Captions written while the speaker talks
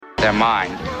They're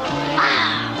mine.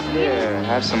 Here,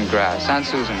 have some grass. Aunt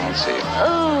Susan will see you.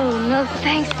 Oh, no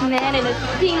thanks, man. In a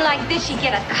scene like this, you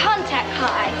get a contact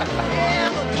high.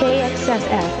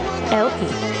 KXSF, LP,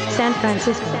 San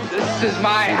Francisco. This is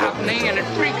my happening, and it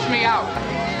freaks me out.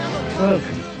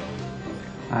 Welcome.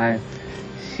 I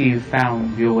see you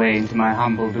found your way into my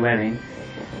humble dwelling.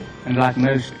 And like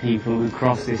most people who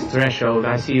cross this threshold,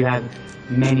 I see you have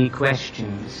many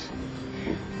questions.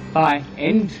 By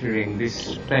entering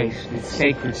this place, this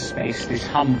sacred space, this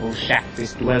humble shack,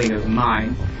 this dwelling of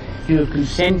mine, you have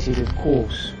consented, of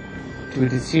course, to a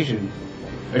decision,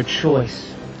 a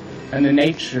choice, and the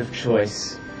nature of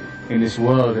choice in this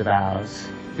world of ours.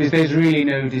 Because there's really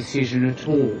no decision at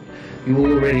all. You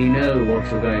already know what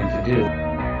you're going to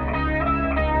do.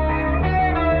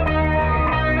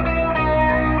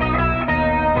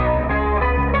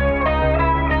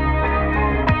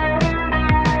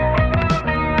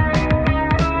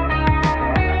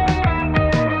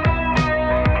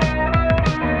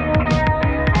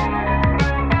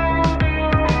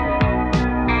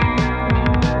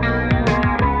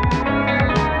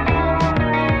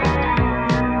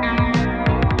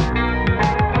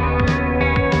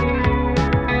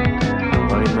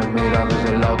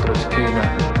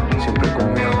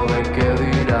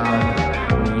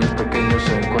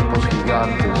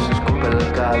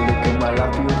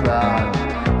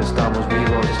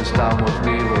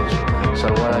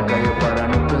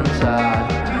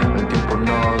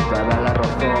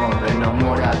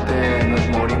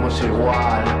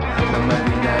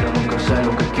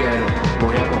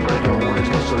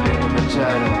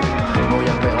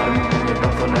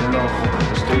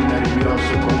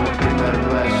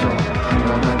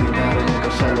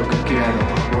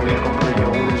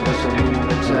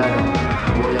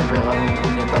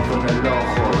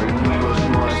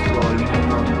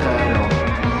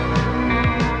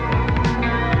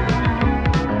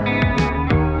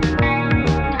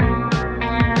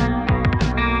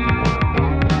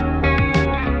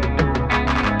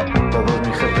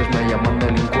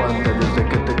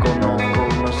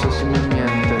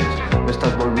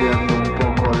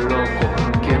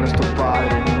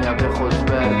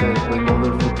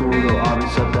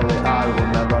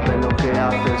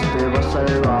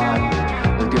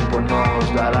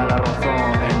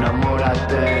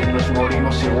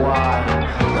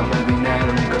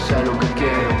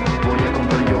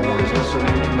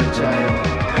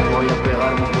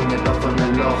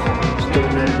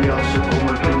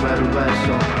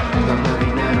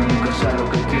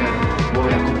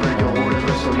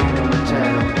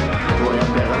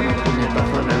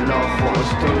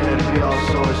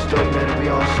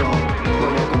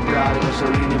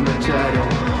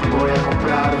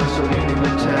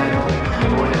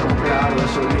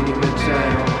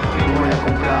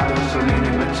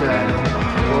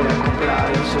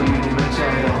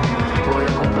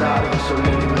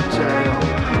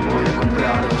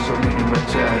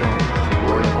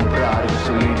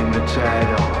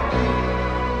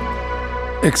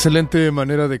 Excelente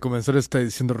manera de comenzar esta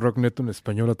edición de Rock Neto en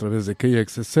español a través de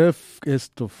KXSF.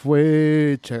 Esto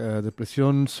fue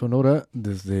Depresión Sonora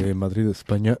desde Madrid,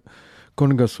 España,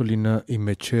 con Gasolina y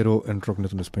Mechero en Rock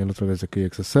Neto en español a través de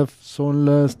KXSF. Son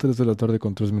las 3 de la tarde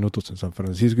con 3 minutos en San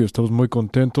Francisco y estamos muy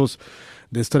contentos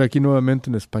de estar aquí nuevamente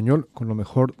en español con lo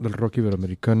mejor del rock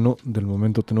iberoamericano del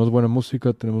momento. Tenemos buena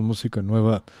música, tenemos música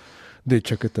nueva de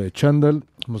Chaqueta de Chandal,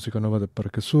 música nueva de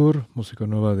Parque Sur, música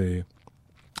nueva de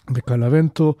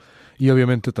Calavento y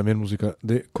obviamente también música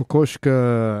de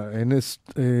Kokoschka.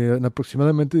 En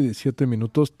aproximadamente 17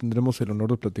 minutos tendremos el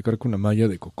honor de platicar con Amaya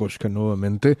de Kokoschka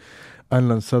nuevamente. Han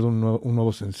lanzado un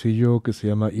nuevo sencillo que se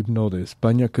llama Himno de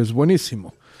España, que es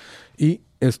buenísimo. Y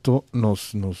esto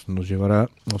nos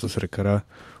acercará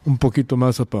un poquito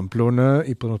más a Pamplona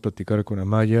y podemos platicar con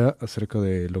Amaya acerca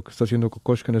de lo que está haciendo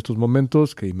Kokoschka en estos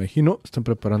momentos, que imagino están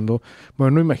preparando,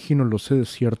 bueno, no imagino, lo sé de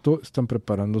cierto, están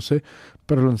preparándose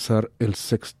para lanzar el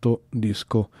 6º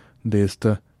disco de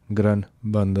esta gran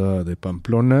banda de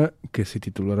Pamplona, que se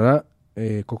titulará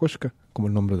Kokoschka, como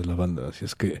el nombre de la banda. Así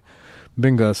es que,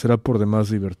 venga, será por demás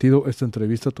divertido. Esta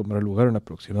entrevista tomará lugar en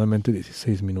aproximadamente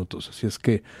 16 minutos. Así es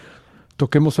que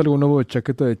toquemos algo nuevo de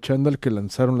Chaqueta de Chandal que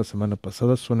lanzaron la semana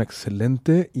pasada. Suena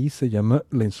excelente y se llama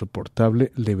La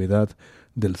insoportable levedad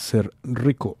del ser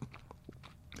rico.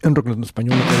 En Rock en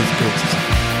español, me parece que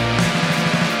es.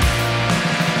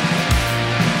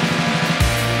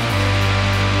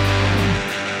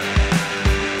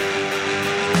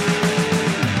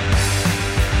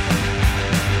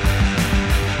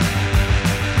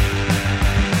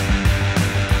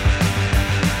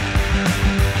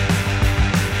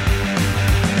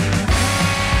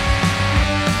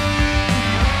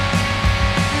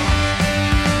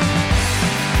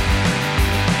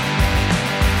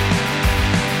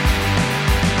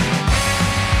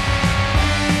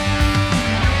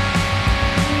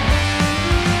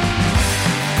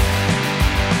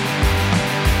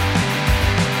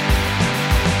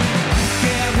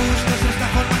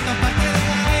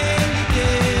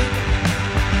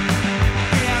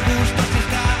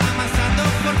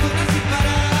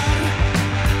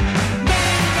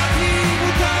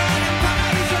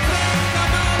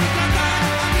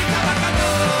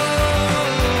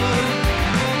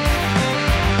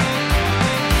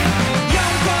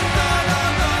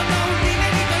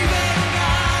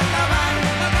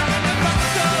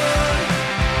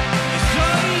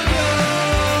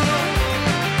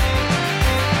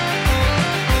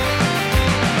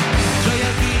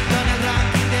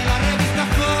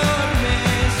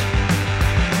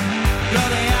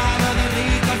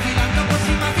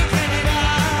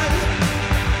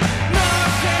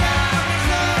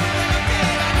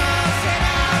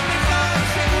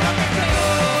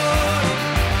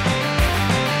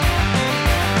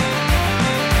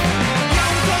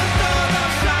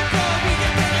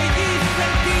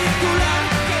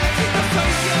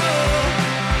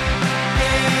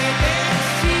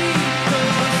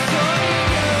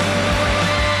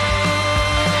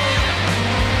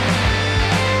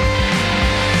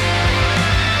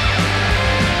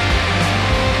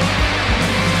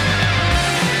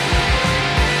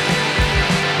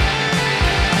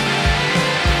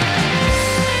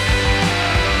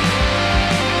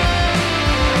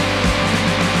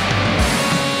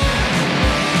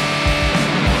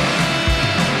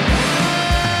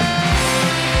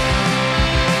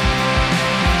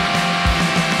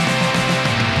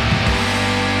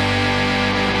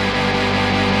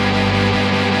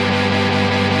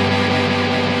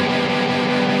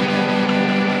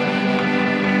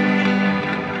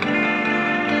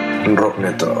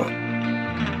 Rockneto.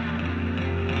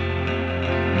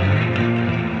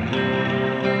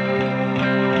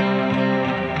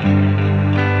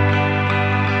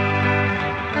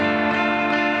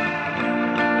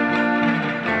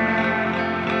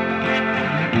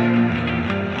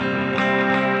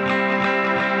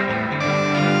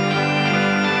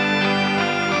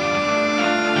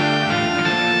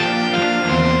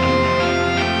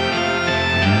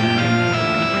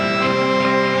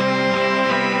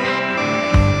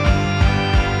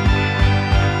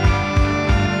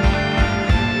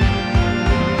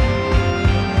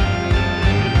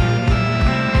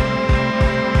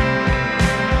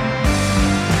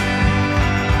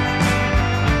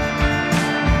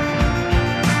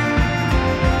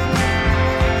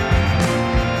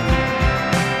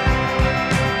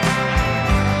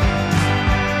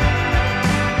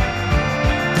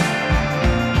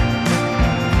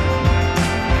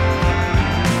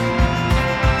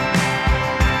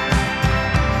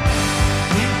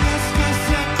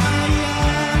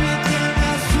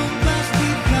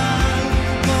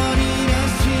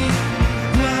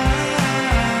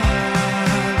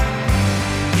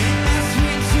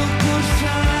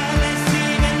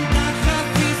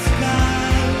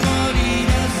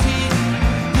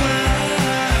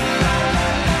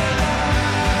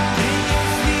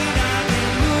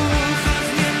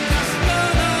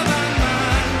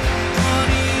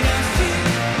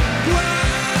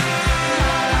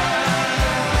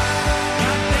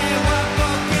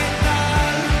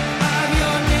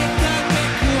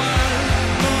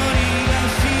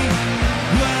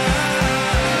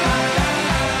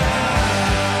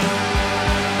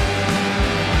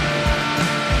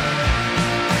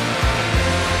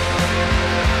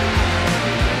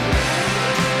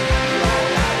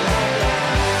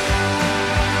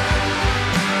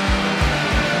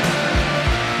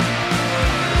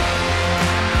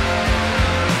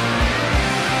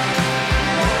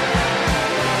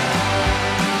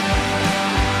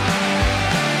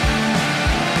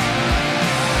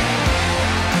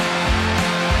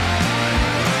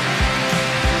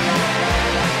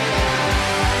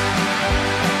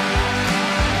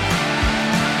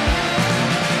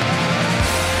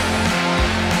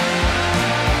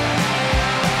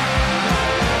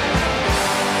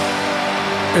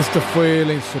 Esta fue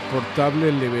la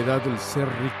insoportable levedad del ser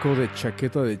rico de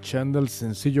Chaqueta de Chándal,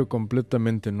 sencillo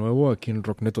completamente nuevo aquí en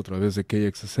Rockneto a través de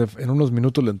KXSF. En unos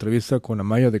minutos la entrevista con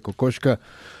Amaya de Kokoschka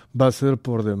va a ser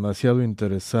por demasiado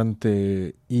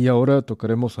interesante y ahora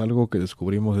tocaremos algo que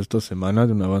descubrimos esta semana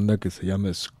de una banda que se llama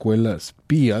Escuela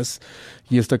Espías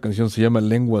y esta canción se llama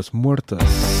Lenguas Muertas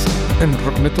en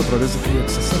Rockneto a través de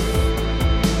KXSF.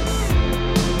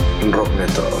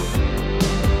 Rockneto.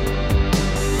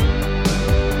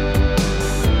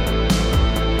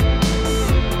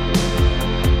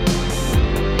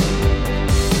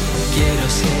 Quiero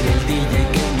ser el DJ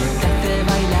que no te hace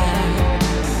bailar.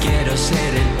 Quiero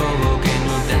ser el pogo que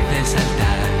no te hace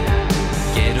saltar.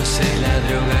 Quiero ser la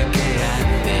droga que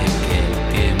hace que el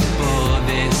tiempo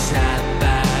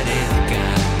desaparezca.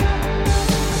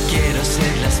 Quiero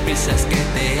ser las piezas que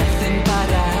te hacen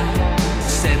parar.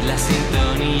 Ser la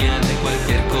sintonía de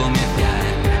cualquier comida.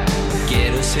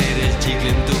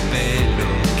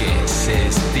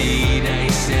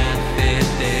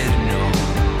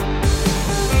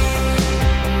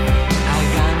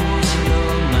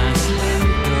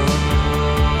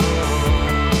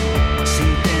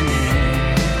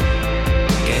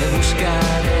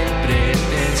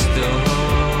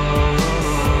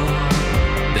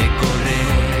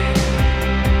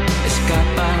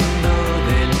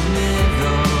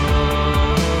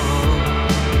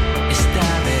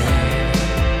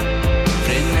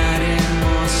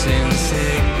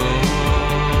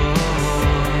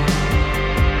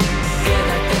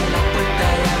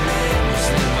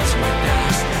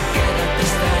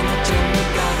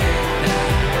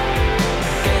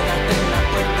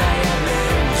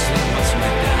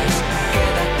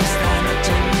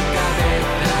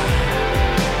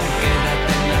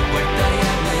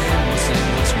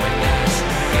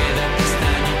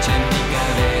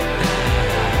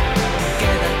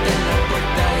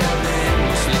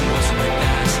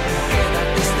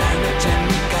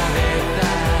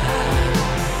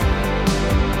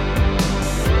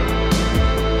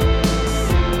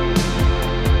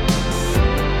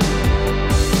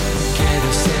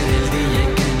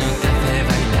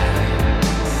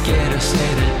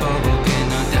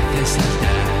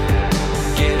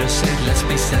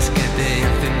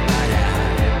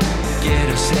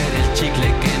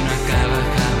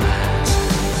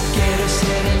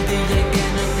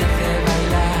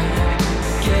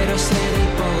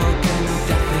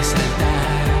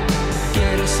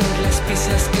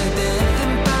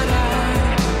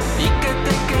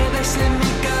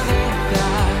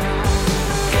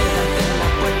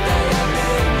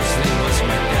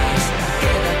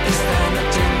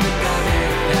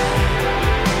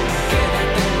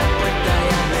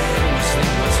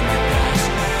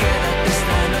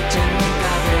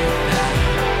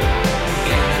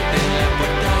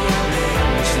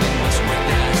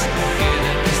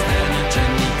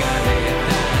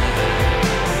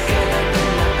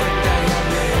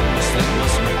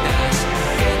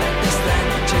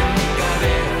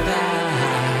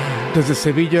 Desde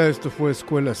Sevilla, esto fue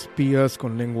Escuela Espías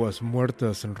con Lenguas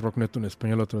Muertas en Rocknet en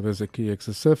español a través de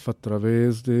KXSF, a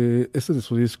través de de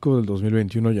su disco del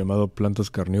 2021 llamado Plantas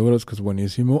Carnívoras, que es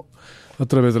buenísimo, a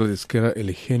través de la disquera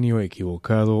El Genio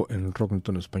Equivocado en Rocknet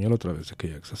en español a través de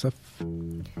KXSF.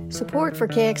 Support for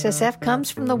KXSF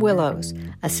comes from The Willows,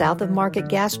 a south of Market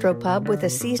gastropub with a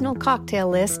seasonal cocktail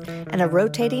list and a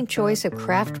rotating choice of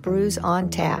craft brews on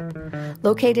tap.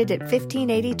 Located at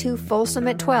 1582 Folsom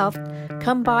at 12th,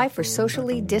 come by for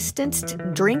socially distanced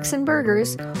drinks and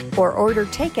burgers, or order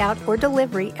takeout or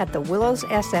delivery at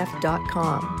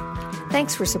thewillowssf.com.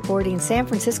 Thanks for supporting San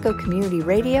Francisco Community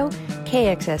Radio,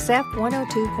 KXSF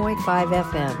 102.5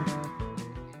 FM.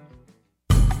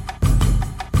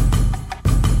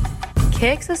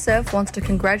 KXSF wants to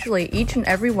congratulate each and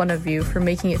every one of you for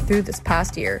making it through this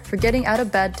past year, for getting out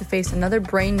of bed to face another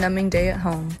brain-numbing day at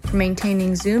home, for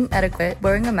maintaining Zoom etiquette,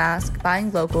 wearing a mask,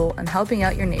 buying local, and helping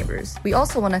out your neighbors. We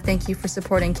also want to thank you for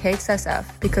supporting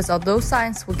KXSF, because although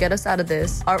science will get us out of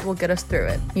this, art will get us through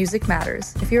it. Music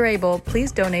matters. If you're able,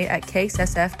 please donate at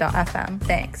kxsf.fm.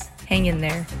 Thanks. Hang in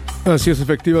there. Así es,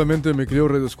 efectivamente, mi querido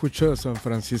Radio Escucha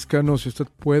Sanfranciscano, si usted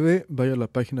puede, vaya a la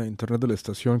página de internet de la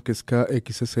estación, que es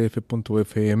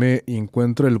kxsf.fm, y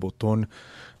encuentra el botón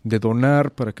de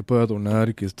donar para que pueda donar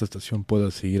y que esta estación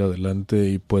pueda seguir adelante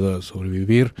y pueda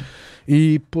sobrevivir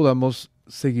y podamos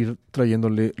seguir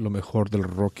trayéndole lo mejor del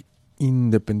rock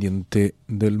independiente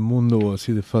del mundo,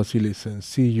 así de fácil y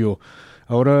sencillo.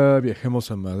 Ahora viajemos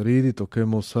a Madrid y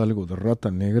toquemos algo de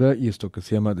Rata Negra y esto que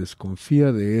se llama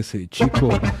Desconfía de ese chico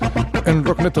en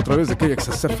Rocknet a través de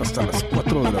KXSF hasta las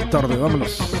 4 de la tarde.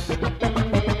 Vámonos.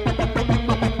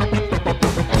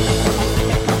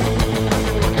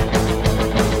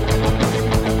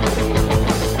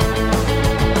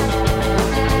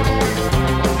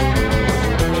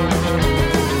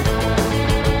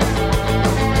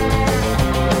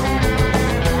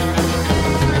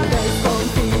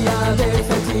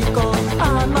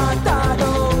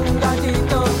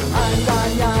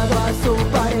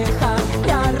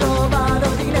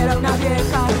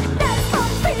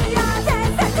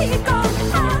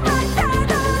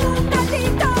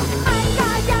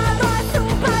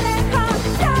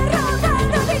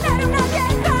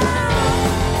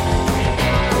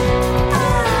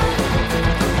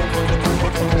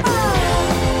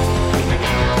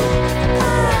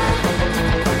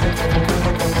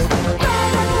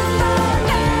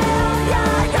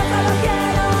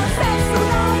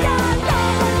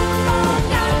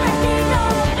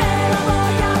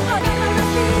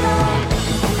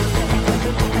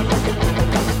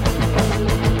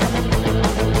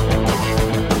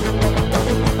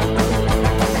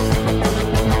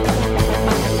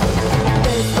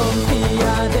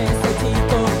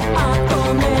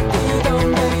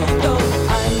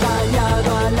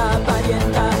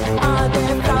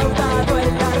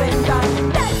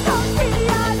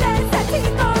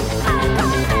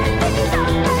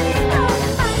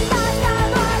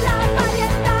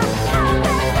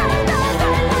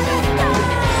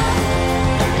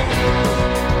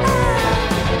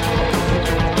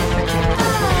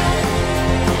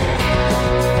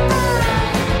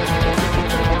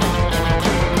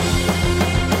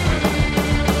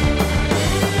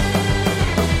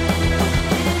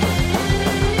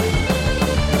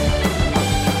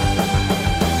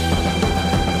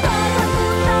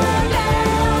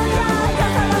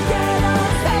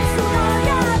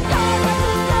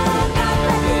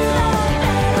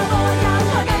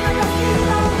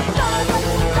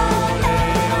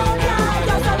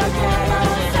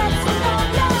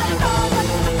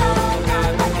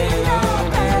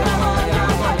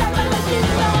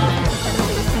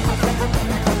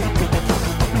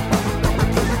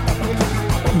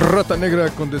 Rata Negra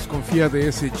con Desconfía de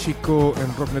ese chico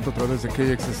en Rocknet a través de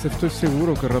KXSF. Estoy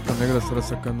seguro que Rata Negra estará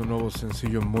sacando un nuevo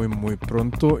sencillo muy muy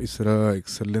pronto y será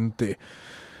excelente.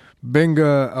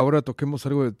 Venga, ahora toquemos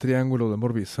algo de Triángulo de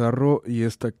Amor Bizarro y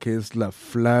esta que es la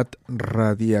Flat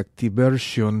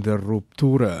Radiactiversion de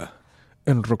Ruptura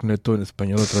en Rocknet en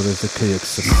español a través de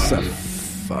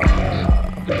KXSF.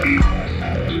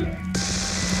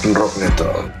 Rocknet.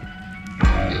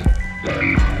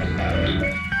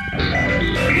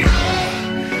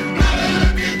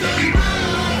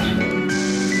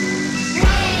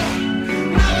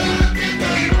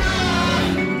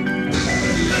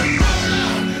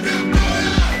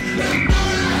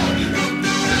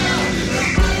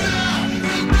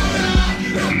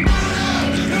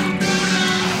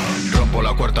 Rompo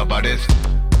la cuarta pared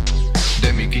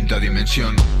de mi quinta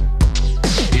dimensión.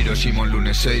 Hiroshima un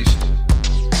lunes 6,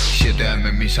 7 AM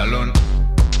en mi salón.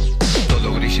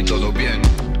 Todo gris y todo bien.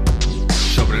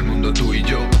 Sobre el mundo tú y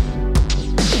yo.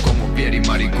 Como Pierre y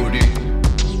Marie Curie.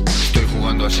 Estoy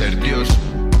jugando a ser Dios.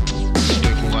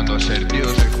 Estoy jugando a ser Dios.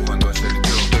 Estoy jugando a ser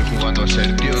Dios. Estoy jugando a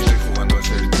ser Dios. Estoy jugando a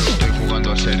ser Dios. Estoy jugando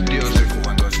a ser Dios. Estoy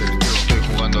jugando a ser Dios. Estoy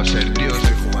jugando a ser Dios.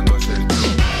 Estoy jugando a ser Dios.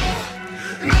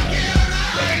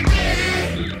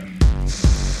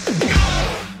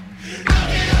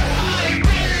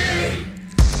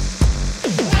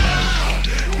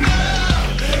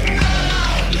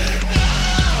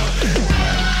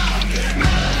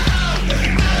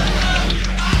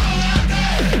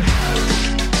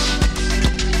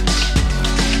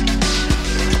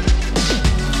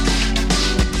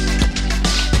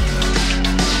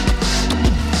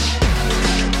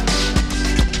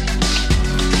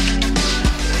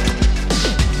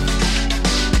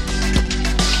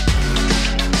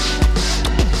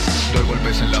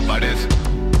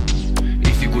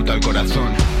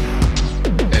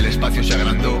 El espacio se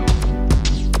agrandó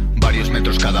varios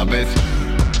metros cada vez.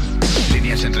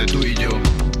 Líneas entre tú y yo,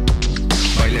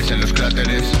 bailes en los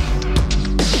cráteres,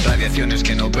 radiaciones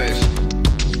que no ves.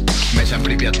 Mesa en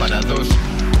Pripyat para dos.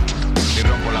 Y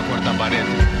rompo la cuarta pared.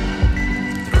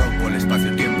 Rompo el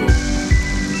espacio-tiempo.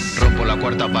 Rompo la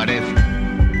cuarta pared.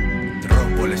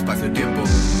 Rompo el espacio-tiempo.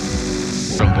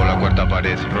 Rompo la cuarta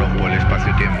pared, rompo el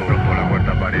espacio-tiempo, rompo la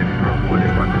cuarta pared, rompo el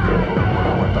espacio-tiempo, rompo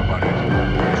la cuarta pared,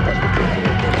 rompo el espacio-tiempo,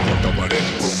 rompo la cuarta pared,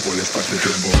 rompo el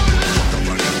espacio-tiempo,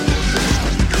 rompo la cuarta pared,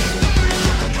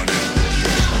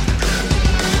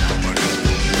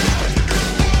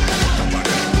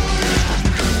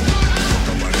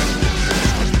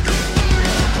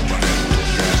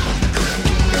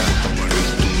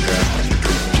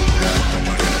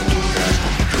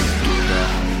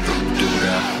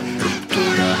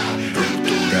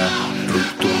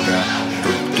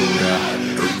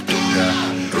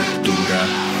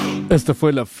 Esta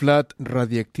fue la Flat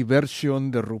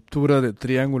Radiactiversion de Ruptura de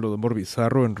Triángulo de Amor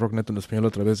Bizarro en Rocknet en español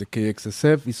a través de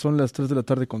KXSF, y son las 3 de la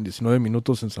tarde con 19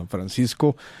 minutos en San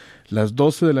Francisco, las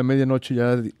 12 de la medianoche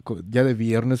ya de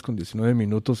viernes con 19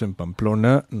 minutos en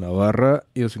Pamplona, Navarra,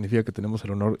 y eso significa que tenemos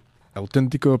el honor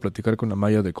auténtico de platicar con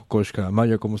Amaya de Kokoschka.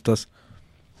 Amaya, ¿cómo estás?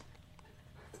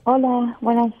 Hola,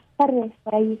 buenas tardes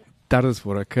por ahí. Tardes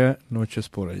por acá, noches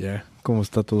por allá. ¿Cómo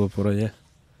está todo por allá?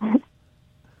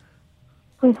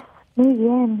 Pues muy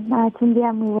bien, ha hecho un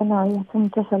día muy bueno hoy, hace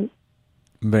mucho sol.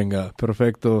 Venga,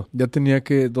 perfecto. Ya tenía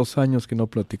 2 años que no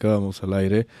platicábamos al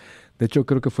aire. De hecho,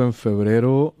 creo que fue en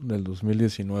febrero del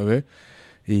 2019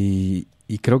 y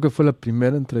creo que fue la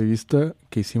primera entrevista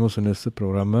que hicimos en este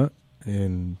programa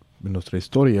en nuestra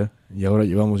historia, y ahora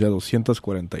llevamos ya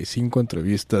 245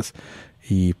 entrevistas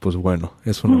y pues bueno,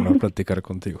 es un honor platicar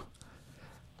contigo.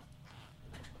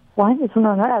 Juan, es un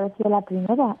honor haber sido la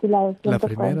primera y la 245. La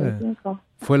primera.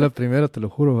 Fue la primera, te lo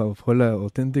juro, fue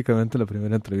auténticamente la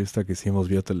primera entrevista que hicimos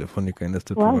vía telefónica en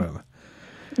este programa.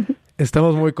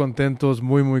 Estamos muy contentos,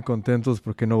 muy contentos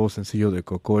porque el nuevo sencillo de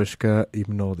Kokoschka,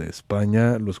 Himno de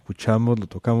España, lo escuchamos, lo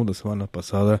tocamos la semana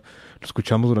pasada, lo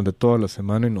escuchamos durante toda la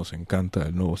semana y nos encanta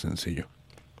el nuevo sencillo.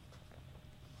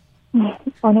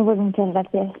 Bueno, pues muchas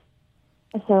gracias.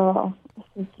 Eso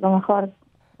es lo mejor,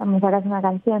 vamos a hacer una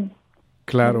canción.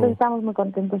 Claro. Nosotros estamos muy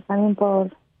contentos también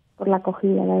por la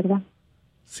acogida, la verdad.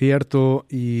 Cierto,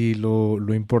 y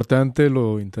lo importante,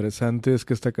 lo interesante es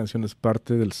que esta canción es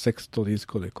parte del 6º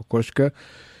disco de Kokoschka,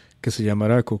 que se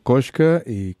llamará Kokoschka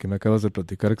y que me acabas de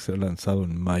platicar que será lanzado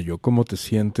en mayo. ¿Cómo te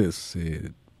sientes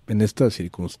en estas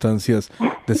circunstancias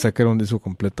de sacar un disco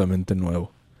completamente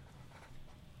nuevo?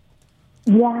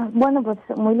 Ya, bueno, pues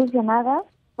muy ilusionada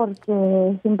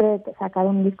porque siempre sacar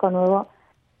un disco nuevo,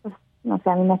 pues no sé,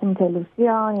 a mí me hace mucha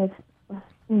ilusión, es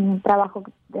un trabajo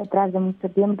detrás de mucho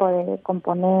tiempo de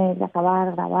componer, de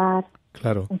acabar, grabar,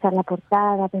 claro, pensar la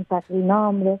portada, pensar el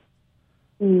nombre,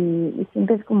 y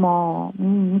siempre es como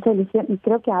mucha ilusión. Y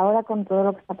creo que ahora con todo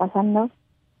lo que está pasando,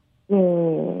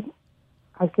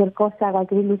 cualquier cosa,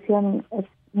 cualquier ilusión es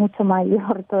mucho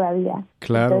mayor todavía.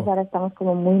 Claro. Entonces ahora estamos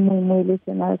como muy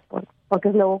ilusionados porque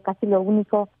es casi lo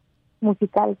único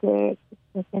musical que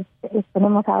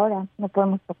tenemos ahora. No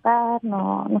podemos tocar,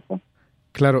 no sé.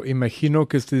 Claro, imagino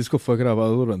que este disco fue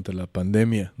grabado durante la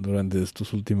pandemia, durante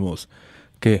estos últimos,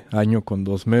 año con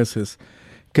 2 meses.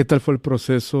 ¿Qué tal fue el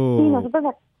proceso? Sí,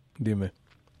 nosotros... Dime.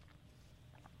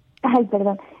 Ay,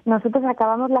 perdón. Nosotros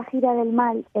acabamos la gira del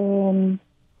mal en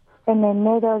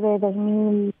enero de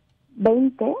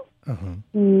 2020. Ajá.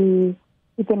 Y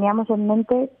teníamos en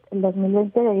mente el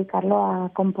 2020 dedicarlo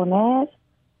a componer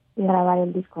y grabar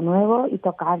el disco nuevo y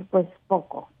tocar pues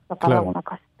poco. Tocar alguna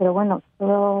cosa. Pero bueno,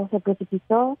 todo se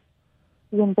precipitó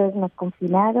y entonces nos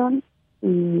confinaron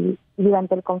y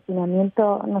durante el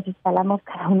confinamiento nos instalamos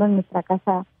cada uno en nuestra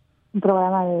casa un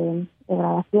programa de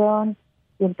grabación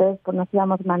y entonces pues nos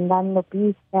íbamos mandando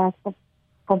pistas,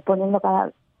 componiendo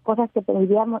cosas que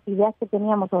teníamos, ideas que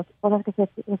teníamos o cosas que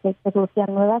se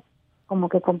surgían nuevas, como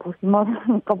que compusimos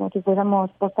como si fuéramos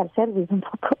postal service un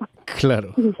poco.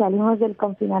 Claro. Y salimos del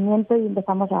confinamiento y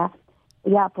empezamos a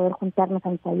poder juntarnos a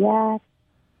ensayar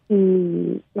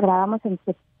y grabamos en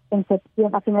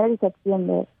septiembre, a finales de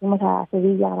septiembre. Fuimos a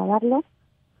Sevilla a grabarlo,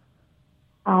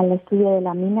 al estudio de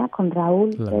La Mina con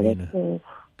Raúl Pérez, que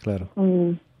claro.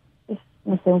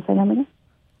 Es un fenómeno.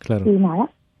 Claro. Y nada,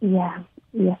 y ya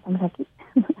estamos aquí.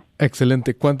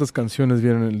 Excelente. ¿Cuántas canciones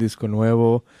vienen en el disco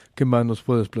nuevo? ¿Qué más nos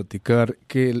puedes platicar?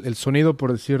 Que el sonido,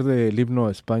 por decir, del himno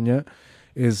a España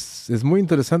es muy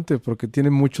interesante porque tiene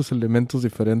muchos elementos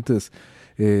diferentes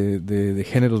de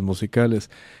géneros musicales.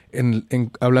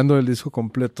 Hablando del disco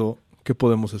completo, ¿qué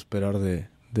podemos esperar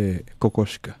de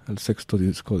Kokoschka, el sexto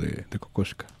disco de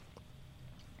Kokoschka?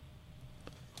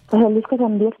 Pues el disco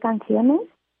son 10 canciones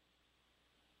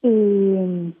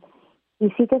y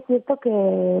sí que es cierto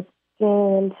que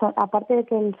aparte de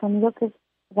que el sonido que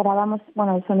grabamos,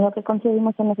 bueno, el sonido que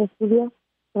conseguimos en ese estudio,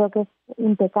 creo que es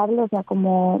impecable, o sea,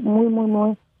 como muy, muy,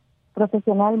 muy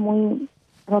profesional, muy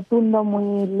rotundo,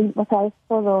 o sea, es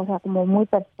todo, o sea, como muy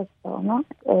perfecto, ¿no?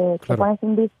 Claro.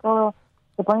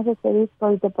 Te pones este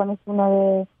disco y te pones uno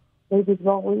de David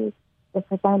Bowie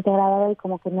perfectamente grabado y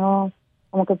como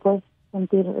que puedes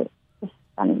sentir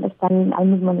están al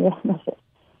mismo nivel, no sé.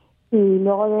 Y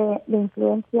luego de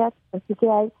influencias, pues sí que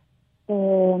hay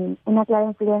una clara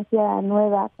influencia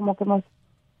nueva, como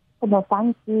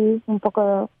funky, un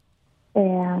poco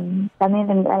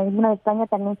también en el himno de España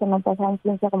también se nota esa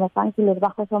influencia como funky, los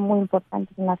bajos son muy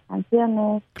importantes en las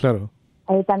canciones. Claro.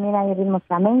 Ahí también hay ritmos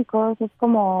flamencos, es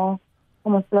como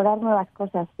explorar nuevas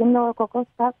cosas, siendo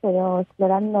Kokoschka, pero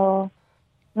explorando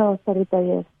nuevos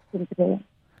territorios siempre.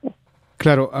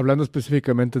 Claro, hablando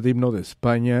específicamente de himno de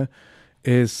España,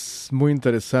 es muy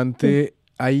interesante. Sí.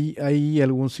 ¿Hay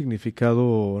algún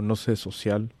significado, no sé,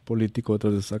 social, político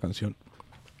detrás de esa canción?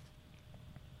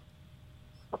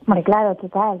 Bueno, claro,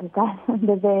 total.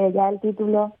 Desde ya el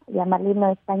título, llamarle himno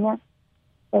de España,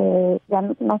 ya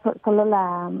no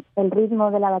solo el ritmo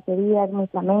de la batería es muy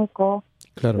flamenco,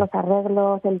 claro. Los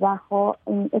arreglos, el bajo,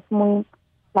 es muy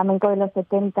flamenco de los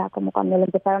 70, como cuando lo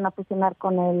empezaron a fusionar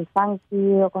con el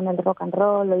funky o con el rock and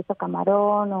roll, lo hizo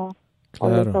Camarón claro. o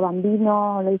lo hizo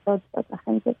Bambino, o lo hizo otra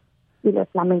gente. Y los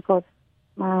flamencos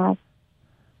más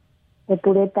de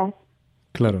puretas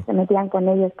claro. se metían con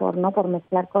ellos por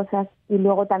mezclar cosas. Y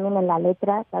luego también en la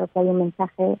letra, claro que hay un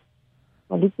mensaje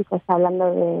político, está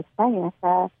hablando de España,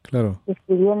 está claro.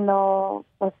 describiendo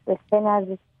pues escenas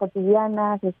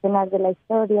cotidianas, escenas de la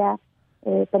historia,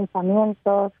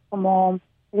 pensamientos, como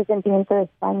ese sentimiento de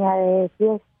España de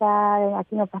fiesta, de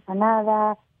aquí no pasa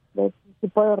nada, de si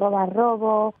puedo robar,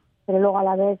 robo, pero luego a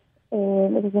la vez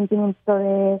ese sentimiento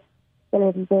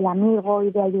del amigo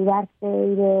y de ayudarse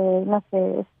y de, no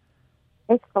sé,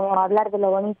 es como hablar de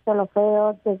lo bonito, lo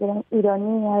feo, de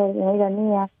ironía, de no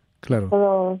ironía, claro.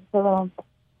 todo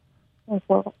en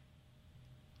juego.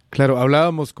 Claro,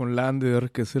 hablábamos con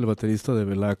Lander, que es el baterista de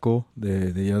Belaco,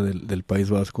 de allá del País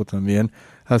Vasco también,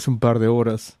 hace un par de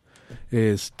horas,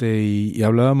 y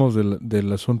hablábamos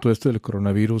del asunto del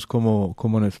coronavirus, como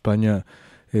en España,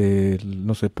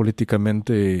 no sé,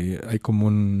 políticamente hay como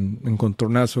un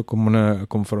encontronazo, como una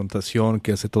confrontación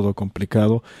que hace todo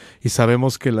complicado, y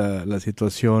sabemos que la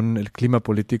situación, el clima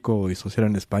político y social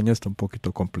en España está un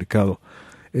poquito complicado.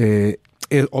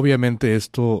 Obviamente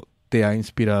esto te ha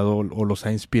inspirado o los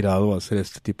ha inspirado a hacer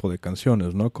este tipo de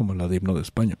canciones, ¿no? Como la de Himno de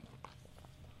España.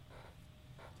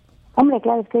 Hombre,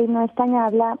 claro, es que Himno de España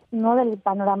habla no del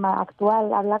panorama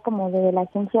actual, habla como de la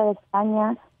esencia de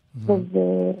España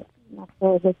desde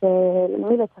el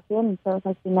 1800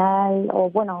 al final, o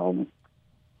bueno,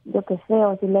 yo qué sé,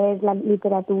 o si lees la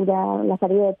literatura, La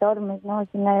salida de Tormes, ¿no? Al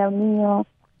final era un niño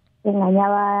que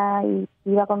engañaba y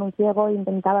iba con un ciego e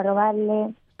intentaba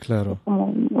robarle. Claro. Es como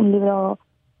un libro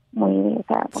muy,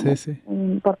 sí.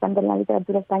 muy importante en la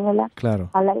literatura española. Claro.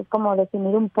 Es como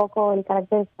definir un poco el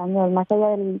carácter español, más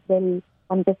allá del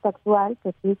contexto actual,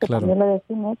 que sí, que claro. también lo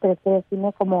define, pero que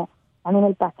define como también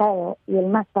el pasado y el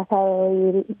más pasado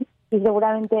y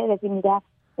seguramente definirá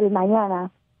el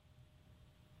mañana.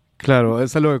 Claro,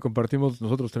 es algo que compartimos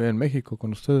nosotros también en México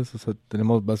con ustedes. O sea,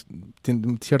 tenemos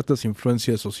ciertas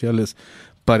influencias sociales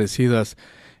parecidas.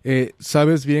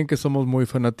 Sabes bien que somos muy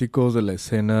fanáticos de la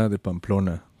escena de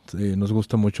Pamplona. Nos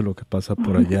gusta mucho lo que pasa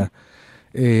por allá.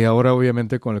 Ahora,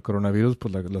 obviamente, con el coronavirus,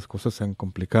 pues las cosas se han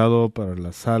complicado para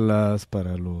las salas,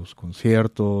 para los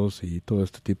conciertos y todo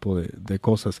este tipo de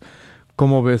cosas.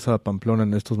 ¿Cómo ves a Pamplona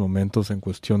en estos momentos en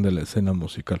cuestión de la escena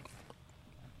musical?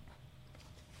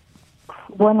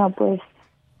 Bueno, pues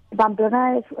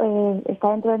Pamplona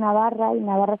está dentro de Navarra, y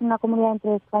Navarra es una comunidad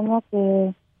dentro de España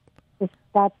que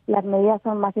las medidas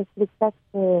son más estrictas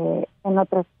que en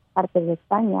otras partes de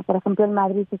España. Por ejemplo, en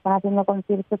Madrid se están haciendo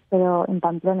conciertos, pero en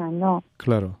Pamplona no.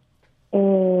 Claro.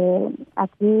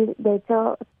 Aquí, de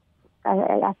hecho,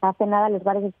 hasta hace nada los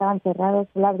bares estaban cerrados,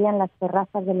 solo abrían las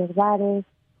terrazas de los bares.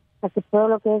 O sea, que todo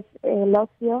lo que es el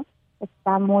ocio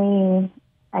está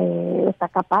está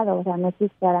capado, o sea, no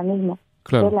existe ahora mismo.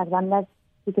 Claro. Las bandas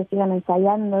sí que siguen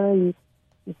ensayando y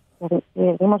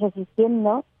seguimos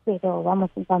existiendo, pero vamos,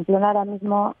 en Pamplona ahora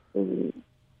mismo,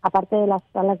 aparte de las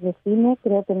salas de cine,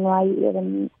 creo que no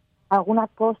hay alguna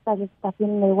cosa que se está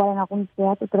haciendo igual en algún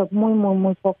teatro, pero muy, muy,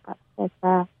 muy poca. O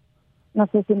sea, no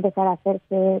sé si empezar a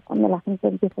hacerse cuando la gente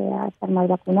empiece a estar más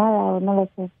vacunada o no lo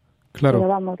sé. Claro. Pero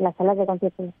vamos, las salas de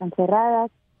conciertos están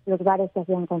cerradas, los bares que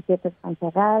hacían conciertos están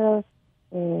cerrados,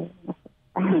 no sé.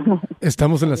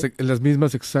 Estamos en las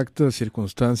mismas exactas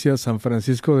circunstancias. San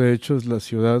Francisco, de hecho, es la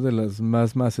ciudad de las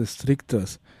más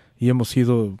estrictas, y hemos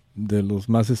sido de los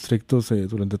más estrictos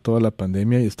durante toda la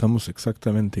pandemia, y estamos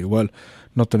exactamente igual.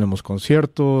 No tenemos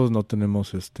conciertos, no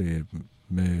tenemos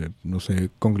no sé,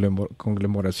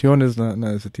 conglomeraciones,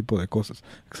 nada de ese tipo de cosas.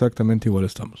 Exactamente igual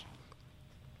estamos.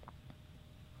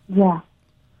 Ya.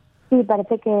 Sí,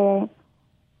 parece que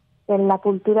la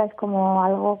cultura es como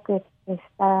algo que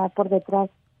está por detrás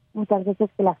muchas veces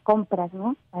que las compras,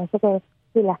 ¿no? Parece que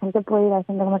sí, la gente puede ir al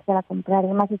centro comercial a comprar,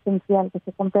 es más esencial que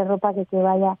se compre ropa que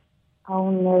vaya a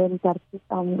un evento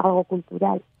artístico, a algo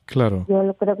cultural. Claro.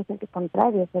 Yo creo que es el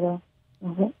contrario, pero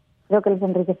no sé, creo que les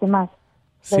enriquece más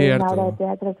ver una obra de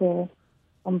teatro que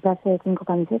comprarse 5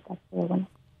 camisetas, pero bueno.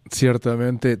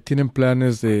 Ciertamente. ¿Tienen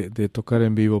planes de tocar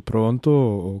en vivo pronto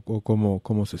o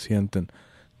cómo se sienten?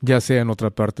 Ya sea en otra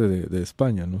parte de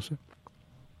España, no sé.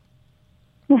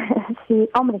 Sí,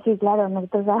 hombre, sí, claro.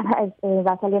 Nosotros ahora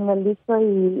va saliendo el disco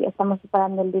y estamos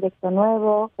preparando el directo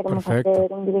nuevo. Queremos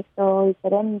hacer un directo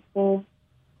diferente.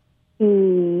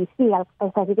 Y sí,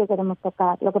 así que queremos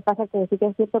tocar. Lo que pasa es que sí que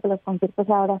es cierto que los conciertos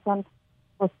ahora son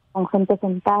pues con gente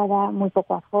sentada, muy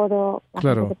poco aforo, la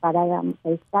gente separada a mucha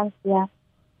distancia.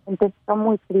 Entonces son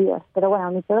muy fríos. Pero bueno,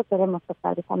 ni todos queremos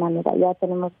tocar de esa manera. Ya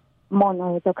tenemos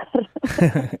mono de tocar.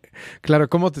 Claro,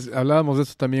 hablábamos de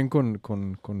eso también con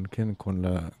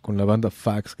la banda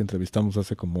Fax, que entrevistamos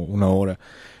hace como una hora,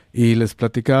 y les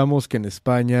platicábamos que en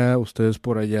España ustedes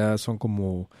por allá son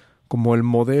como el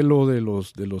modelo de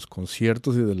los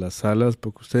conciertos y de las salas,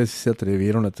 porque ustedes sí se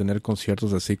atrevieron a tener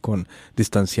conciertos así con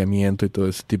distanciamiento y todo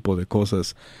ese tipo de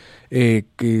cosas.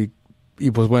 Y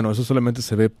pues bueno, eso solamente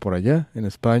se ve por allá, en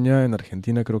España. En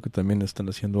Argentina creo que también están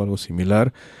haciendo algo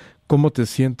similar. ¿Cómo te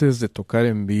sientes de tocar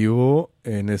en vivo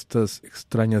en estas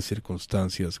extrañas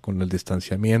circunstancias, con el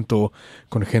distanciamiento,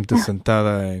 con gente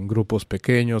sentada en grupos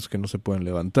pequeños que no se pueden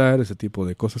levantar, ese tipo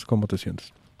de cosas? ¿Cómo te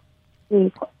sientes?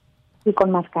 Sí, y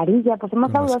con mascarilla, pues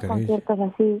hemos dado 2 conciertos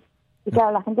así. Y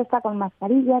claro, la gente está con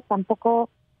mascarilla, tampoco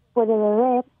puede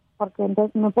beber, porque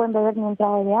entonces no pueden beber ni un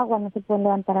trago de agua, no se pueden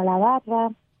levantar a la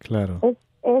barra. Claro.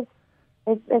 Es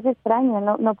extraño,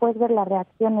 no puedes ver las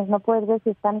reacciones, no puedes ver si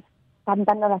están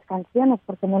cantando las canciones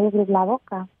porque no les ves la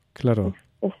boca. Claro.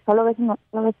 Solo ves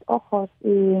ojos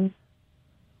y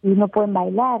no pueden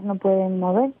bailar, no pueden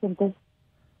moverse. Entonces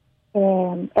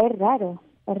es raro.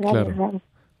 Pero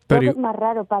Creo que es más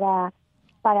raro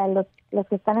para los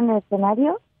que están en el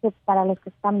escenario que para los que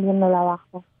están viéndolo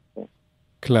abajo. Sí.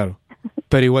 Claro.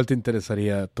 Pero igual te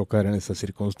interesaría tocar en esas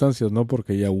circunstancias, ¿no?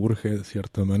 Porque ya urge de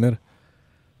cierta manera.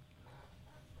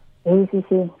 Sí.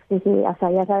 O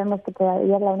sea, ya sabemos que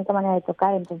todavía es la única manera de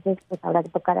tocar, entonces pues habrá que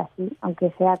tocar así,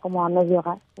 aunque sea como a medio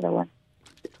gas, pero bueno.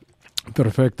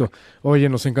 Perfecto. Oye,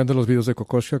 nos encantan los videos de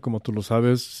Kokoschka, como tú lo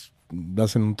sabes.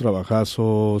 Hacen un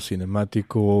trabajazo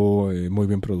cinemático, muy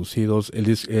bien producidos.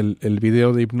 El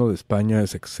video de Himno de España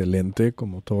es excelente,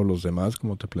 como todos los demás,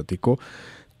 como te platico.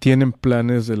 ¿Tienen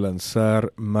planes de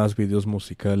lanzar más videos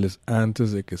musicales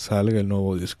antes de que salga el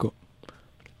nuevo disco?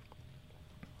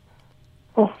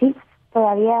 Pues sí,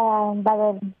 todavía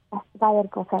va a haber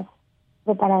cosas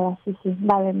preparadas, sí,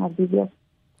 va a haber más vídeos.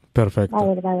 Perfecto. Va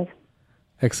a haber.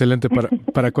 Excelente.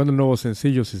 ¿Para cuándo el nuevo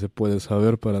sencillo, si se puede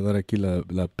saber, para dar aquí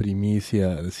la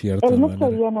primicia de cierta manera?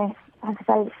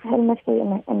 El mes que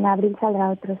viene, en abril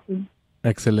saldrá otro, sí.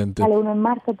 Excelente. Sale uno en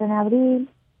marzo, otro en abril,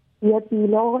 y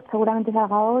luego seguramente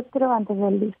salga otro antes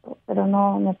del disco, pero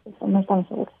no estamos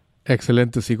seguros.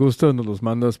 Excelente. Si gustas, nos los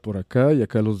mandas por acá y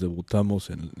acá los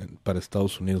debutamos para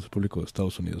Estados Unidos, el público de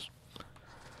Estados Unidos.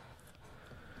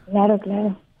 Claro.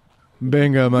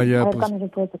 Venga, Maya. A ver cuándo se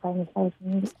puede tocar en Estados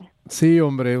Unidos. Sí,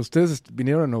 hombre. Ustedes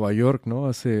vinieron a Nueva York, ¿no?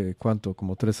 ¿Hace cuánto?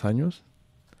 ¿Como 3 años?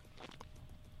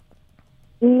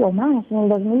 Sí, o más, en el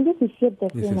 2017.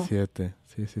 17,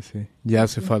 sí. Ya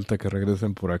hace falta que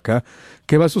regresen por acá.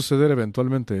 ¿Qué va a suceder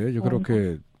eventualmente? Yo creo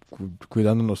que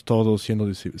cuidándonos todos,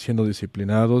 siendo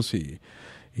disciplinados y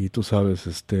tú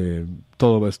sabes,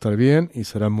 todo va a estar bien y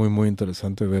será muy, muy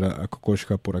interesante ver a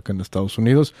Kokoschka por acá en Estados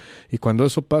Unidos. Y cuando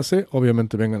eso pase,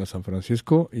 obviamente vengan a San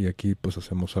Francisco y aquí pues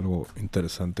hacemos algo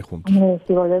interesante juntos.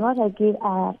 Si volvemos hay que ir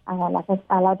a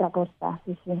la otra costa,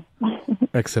 sí.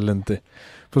 Excelente.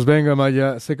 Pues venga,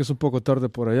 Maya, sé que es un poco tarde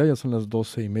por allá, ya son las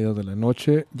 12:30 de la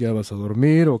noche. ¿Ya vas a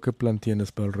dormir o qué plan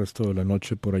tienes para el resto de la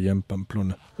noche por allá en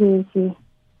Pamplona? Sí.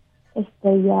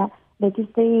 De hecho,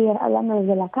 estoy hablando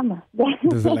desde la cama.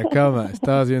 Desde la cama.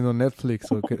 ¿Estabas viendo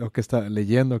Netflix o qué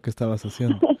leyendo? ¿Qué estabas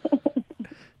haciendo?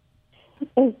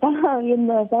 Estaba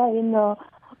viendo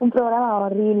un programa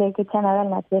horrible que echan ahora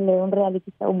en la tele, un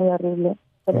reality show muy horrible,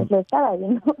 pero lo estaba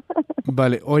viendo.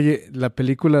 Vale, oye, la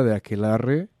película de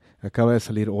Aquelarre acaba de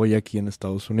salir hoy aquí en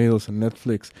Estados Unidos, en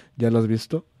Netflix. ¿Ya la has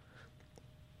visto?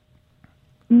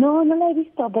 No la he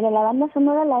visto, pero la banda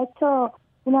sonora la ha hecho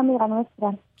una amiga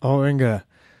nuestra. Oh, venga.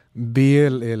 Vi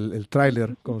el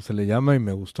tráiler, como se le llama, y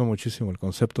me gustó muchísimo el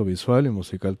concepto visual y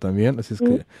musical también. Así es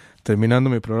que, terminando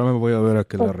mi programa, me voy a ver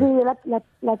Aquelarre. Pues sí, yo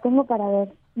la tengo para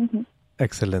ver. Uh-huh.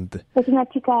 Excelente. Es una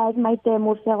chica, es Maite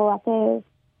Murciego,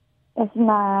 es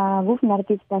una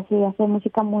artista, sí, hace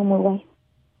música muy, muy guay.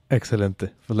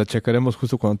 Excelente. Pues la checaremos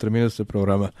justo cuando termine este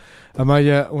programa.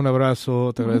 Amaya, un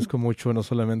abrazo. Te agradezco mucho, no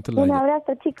solamente Un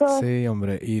abrazo, chicos. Sí,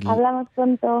 hombre. Hablamos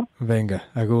pronto. Venga,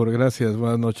 agur. Gracias.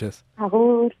 Buenas noches.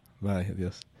 Agur. Bye,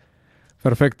 adiós.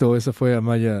 Perfecto, esa fue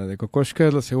Amaya de Kokoschka.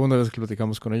 Es la segunda vez que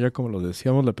platicamos con ella, como lo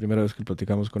decíamos. La primera vez que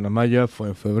platicamos con Amaya fue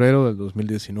en febrero del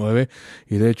 2019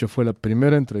 y de hecho fue la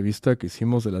primera entrevista que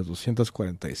hicimos de las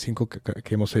 245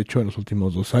 que hemos hecho en los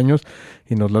últimos 2 años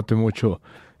y nos late mucho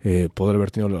poder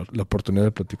haber tenido la oportunidad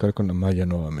de platicar con Amaya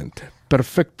nuevamente.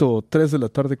 Perfecto,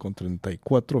 3:34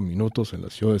 p.m. en la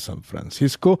ciudad de San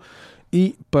Francisco.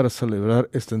 Y para celebrar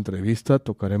esta entrevista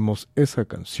tocaremos esa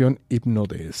canción Himno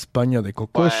de España de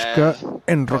Kokoschka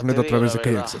en Rocknet a través de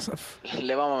KXSF.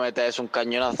 Le vamos a meter un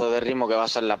cañonazo de ritmo que va a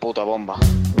ser la puta bomba.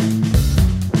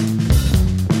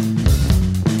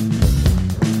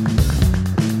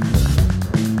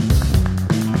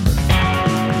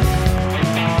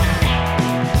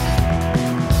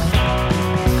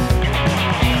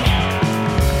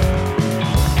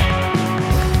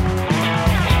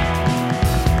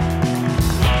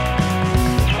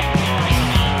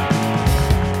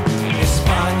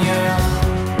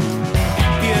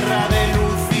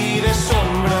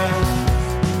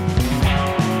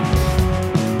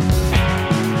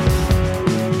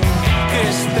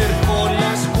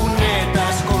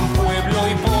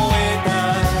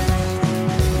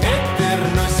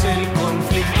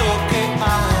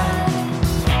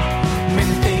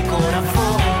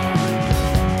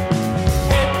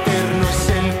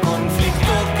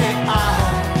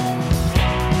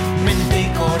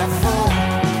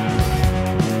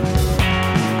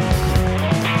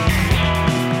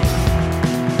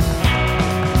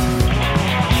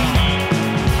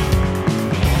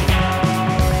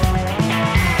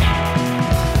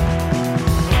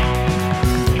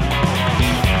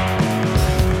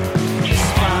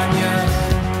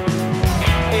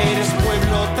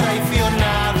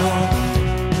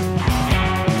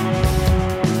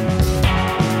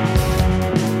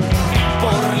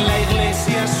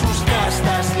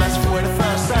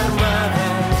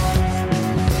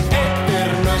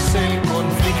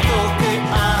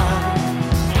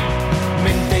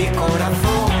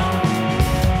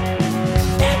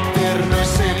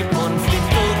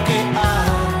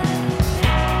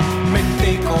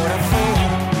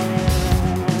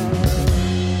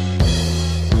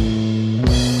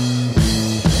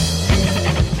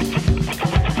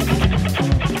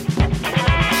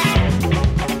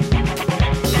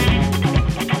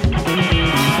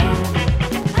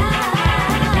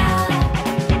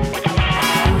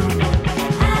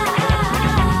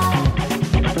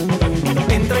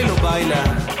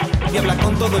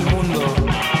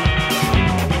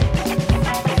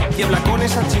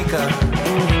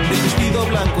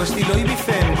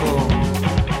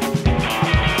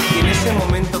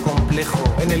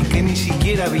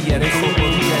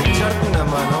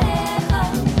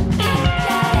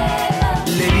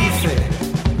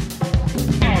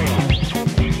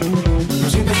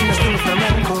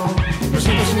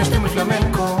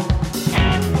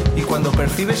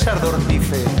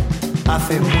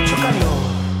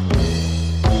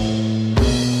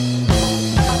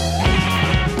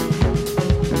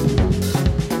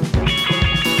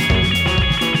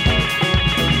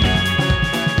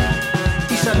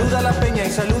 Saluda a la peña y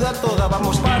saluda a toda,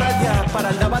 vamos para allá, para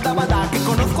el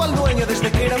Conozco al dueño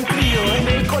desde que era un crío en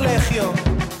el colegio.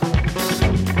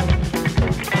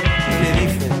 Le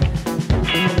dicen: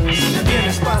 si no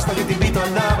tienes pasta yo te invito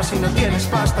al Dava, si no tienes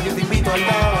pasta yo te invito al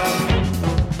Dava.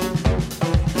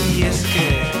 Y es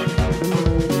que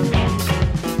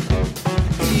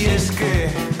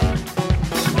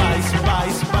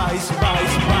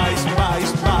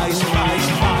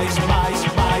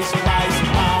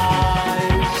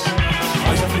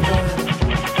vais a flipar.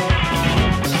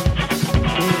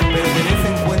 Pero tened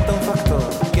en cuenta un factor,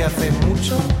 que hace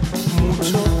mucho,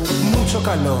 mucho, mucho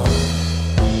calor.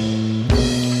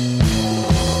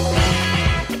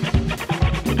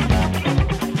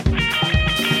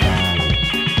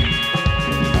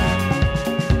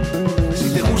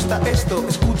 Esto,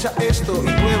 escucha esto y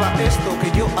prueba esto, que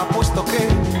yo apuesto que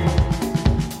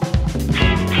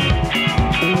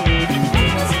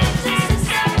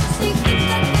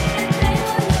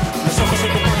los ojos se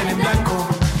te ponen en blanco,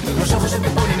 los ojos se te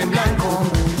ponen en blanco,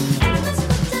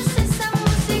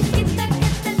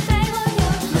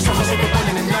 los ojos se te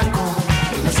ponen en blanco,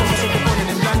 los ojos se te ponen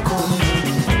en blanco.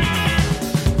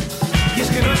 Y es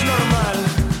que no es normal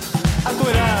a tu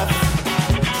edad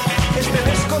este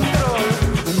descontrol.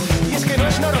 No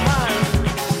es normal,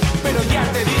 pero ya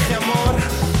te dije, amor,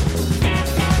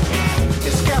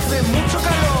 es que hace mucho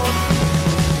calor.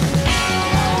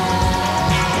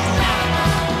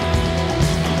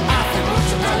 Hace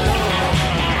mucho calor,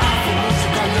 hace mucho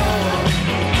calor.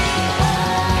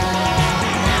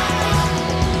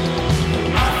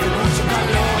 Hace mucho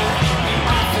calor,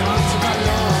 hace mucho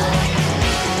calor.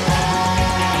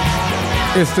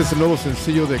 Este es el nuevo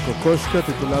sencillo de Kokoschka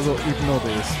titulado Himno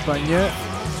de España,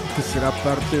 que será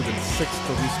parte del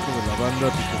sexto disco de la banda,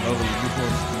 titulado de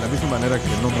la misma manera que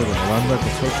el nombre de la banda,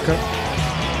 Kokoschka,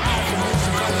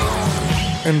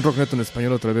 en Rocknet en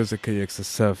español a través de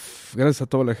KXSF. Gracias a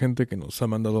toda la gente que nos ha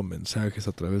mandado mensajes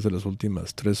a través de las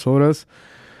últimas 3 horas.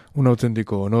 Un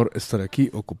auténtico honor estar aquí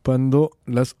ocupando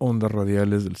las ondas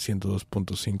radiales del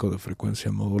 102.5 de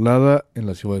frecuencia modulada en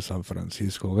la ciudad de San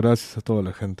Francisco. Gracias a toda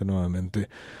la gente nuevamente.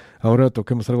 Ahora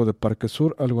toquemos algo de Parque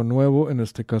Sur, algo nuevo, en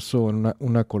este caso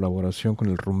una colaboración con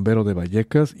el Rumbero de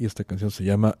Vallecas, y esta canción se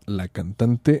llama La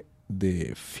Cantante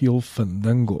de Phil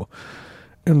Fandango,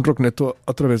 en Rockneto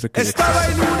a través de... Estaba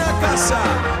en una casa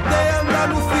de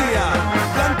Andalucía,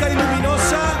 blanca y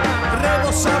luminosa,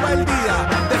 rebosaba el día,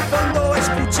 de fondo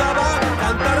escuchaba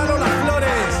cantar a Lola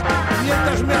Flores,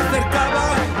 mientras me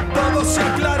acercaba todo se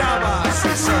aclaraba,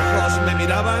 sus ojos me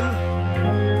miraban,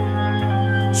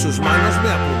 sus manos me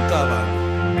apuntaban.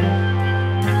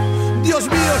 Dios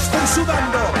mío, estoy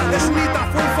sudando, Esmita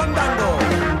fue el fandango.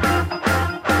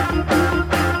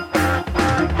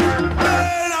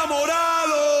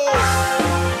 Enamorado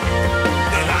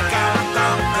de la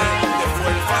cantante que fue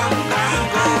el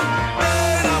fandango.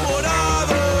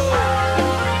 Enamorado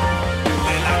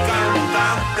de la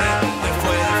cantante que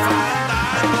fue el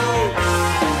fandango.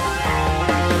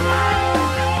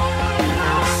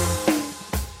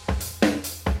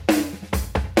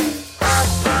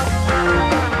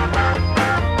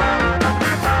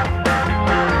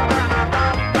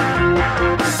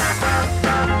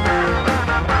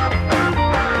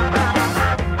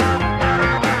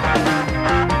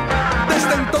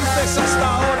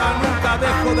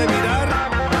 De mirar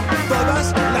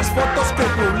todas las fotos que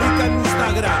publica en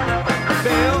Instagram,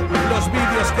 veo los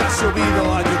vídeos que ha subido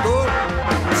a YouTube,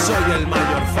 soy el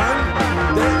mayor fan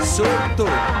de su tour.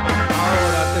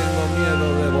 Ahora tengo miedo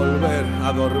de volver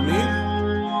a dormir.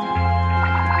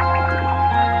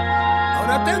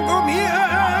 Ahora tengo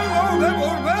miedo de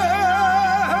volverme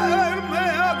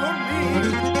a dormir.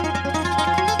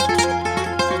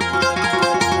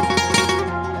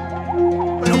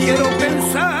 Pero quiero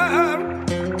pensar,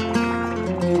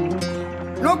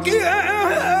 no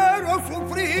quiero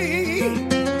sufrir,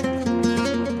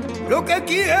 lo que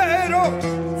quiero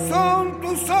son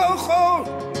tus ojos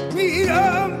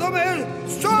mirándome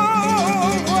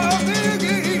solo a mí.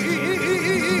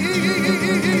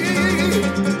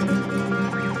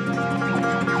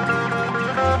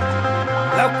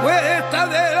 La cuesta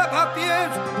de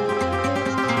Lavapiés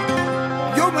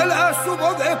yo me la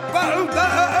subo de espalda,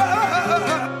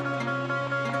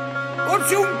 por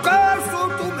si un caso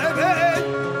tú me ves,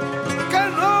 que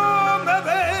no me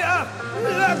veas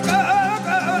la cara.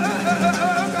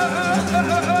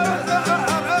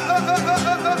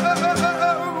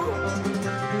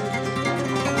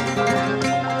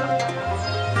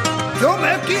 Yo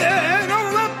me quiero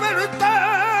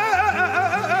despertar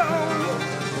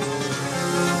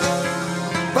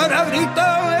para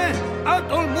gritarle a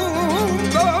todo el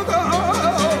mundo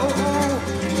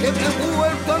que me he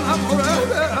vuelto a enamorar,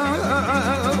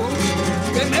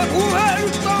 que me he vuelto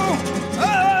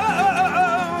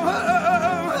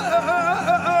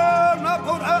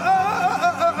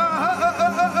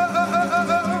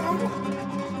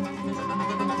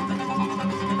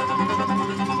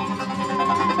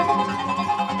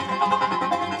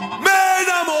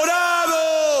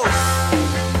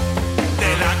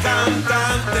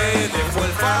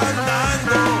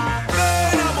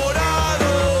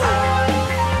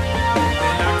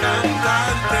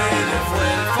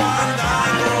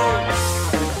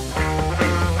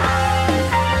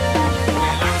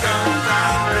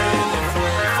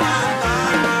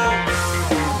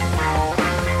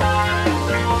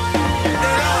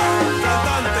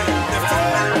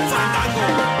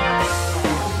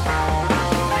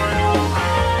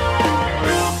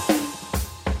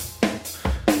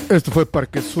Esto fue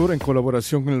Parque Sur en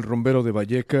colaboración con el rumbero de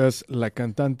Vallecas, la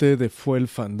cantante de Fue el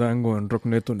Fandango en Rock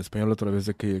Neto en español a través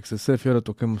de KXSF. Y ahora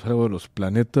toquemos algo de Los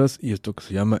Planetas y esto que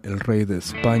se llama El Rey de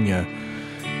España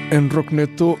en Rock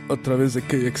Neto a través de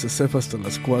KXSF hasta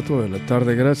las 4 de la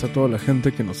tarde. Gracias a toda la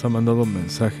gente que nos ha mandado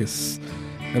mensajes.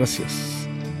 Gracias.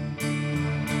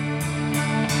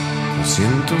 Lo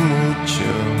siento mucho,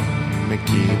 me he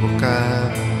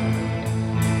equivocado.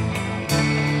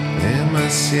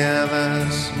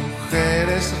 Demasiadas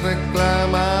mujeres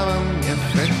reclamaban mi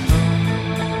afecto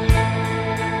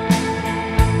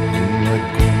y no he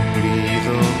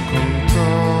cumplido con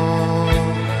todas,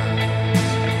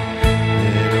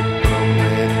 pero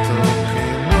prometo que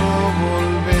no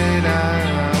volverá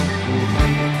a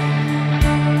ocurrir.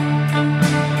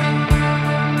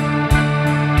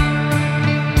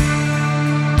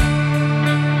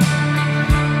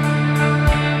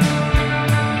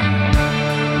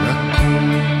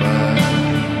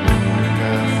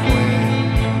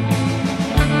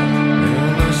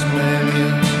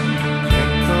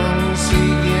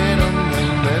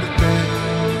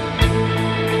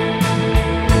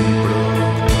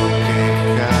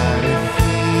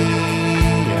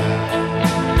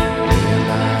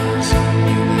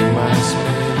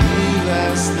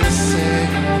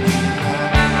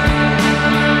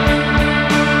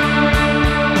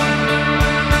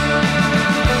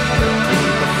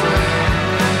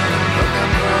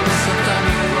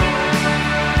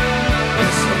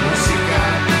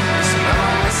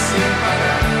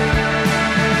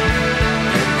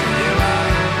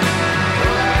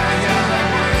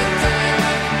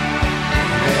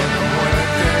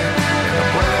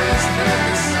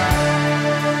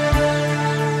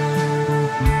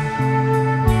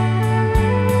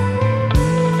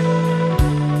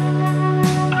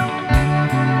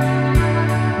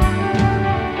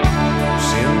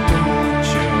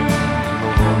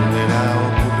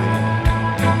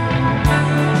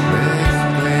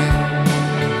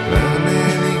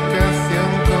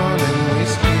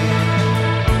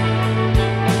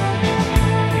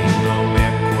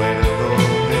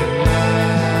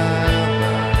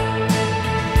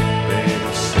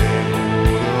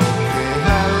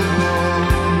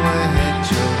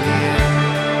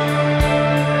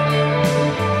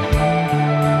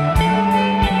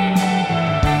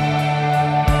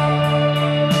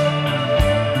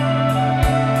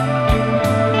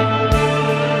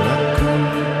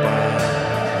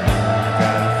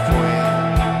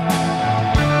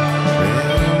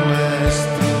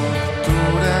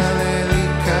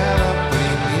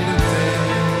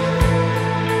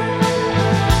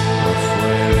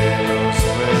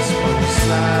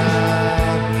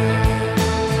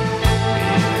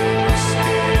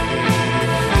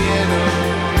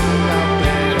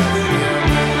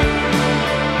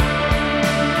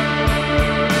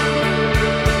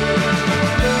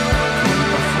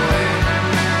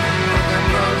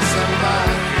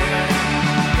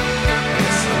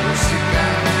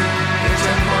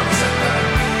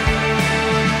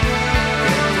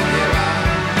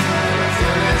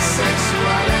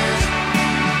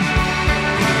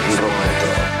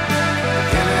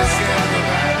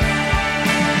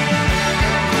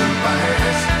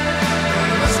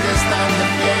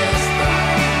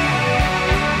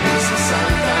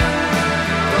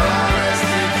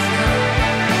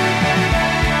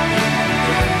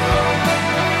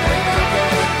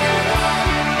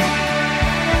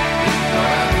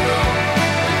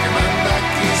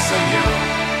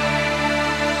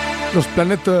 Los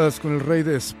Planetas con el Rey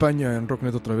de España en Rock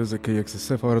Neto a través de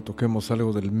KXSF. Ahora toquemos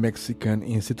algo del Mexican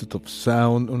Institute of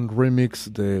Sound, un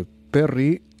remix de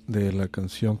Perry de la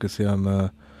canción que se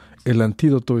llama El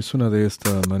Antídoto, y suena de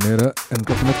esta manera en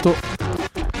Rock Neto.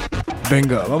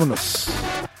 Venga, vámonos.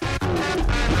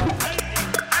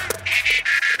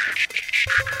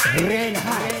 Red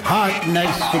hot,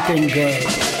 nice chicken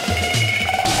girl.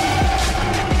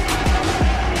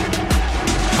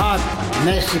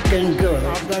 Mexican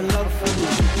girl,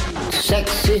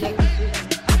 sexy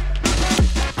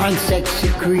and sexy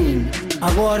queen.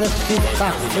 I want a stiff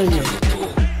cock for you.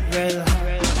 Well,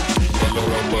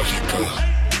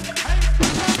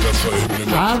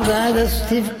 I've got a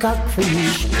stiff cock for you.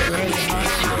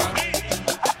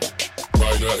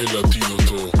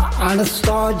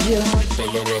 Anastasia,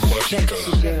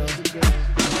 sexy girl.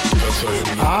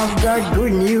 I've got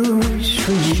good news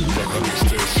for you.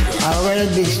 I've got a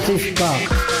big stiff cock.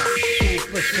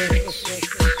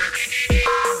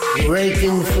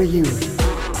 Waiting for you.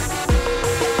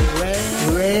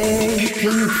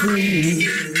 Waiting for you.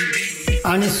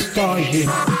 Anastasia,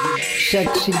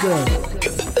 sexy girl.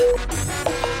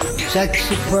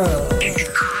 Sexy pearl.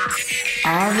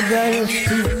 I've got a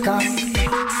stiff cock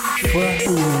for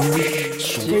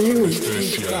you.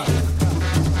 Stiff cock.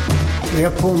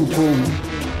 Your pum pum.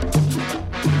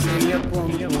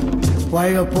 Why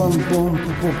your pum pum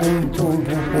pum pum pum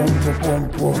pum pum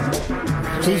pum.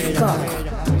 Stiff cock.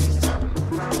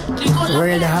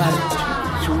 Red hot.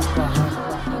 Super hot.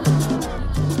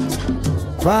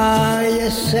 Why a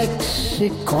sexy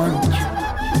cunt.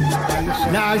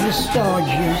 Now you start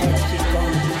you.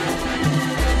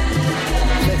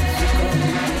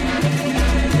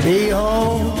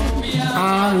 Behold,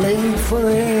 I'll live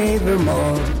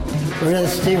forevermore.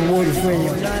 Rusty wood for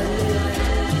you.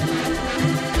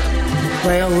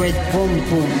 Well, with pum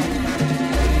pum.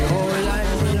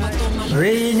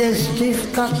 Read a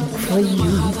stiff cock for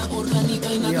you.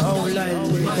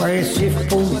 Why a stiff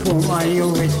pum pum? Are you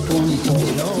with pum pum?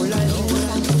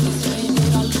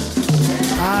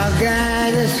 I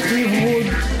got a stiff wood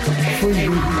for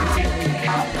you.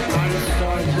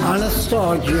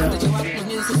 Anastasia,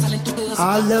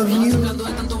 I love you,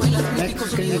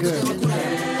 Mexican girl.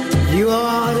 You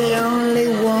are the only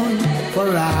one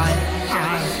for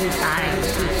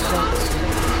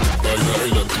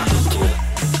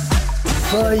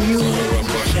for you.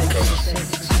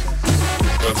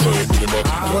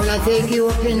 I'm gonna take you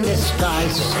up in the sky.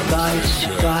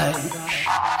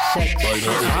 Sex.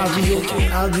 Have you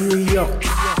yuck?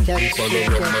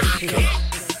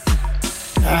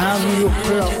 Have you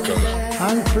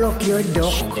unpluck your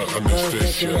dog?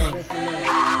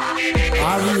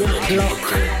 Have you pluck?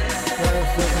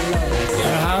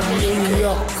 Have you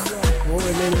yuck?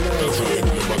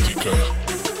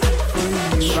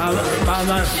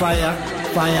 Mama fire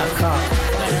car.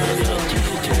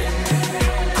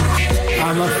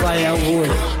 I'm a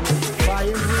firewood.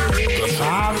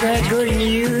 I've got good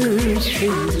news for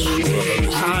you.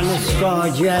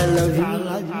 Anastasia, I love you.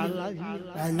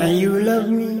 And you love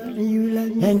me.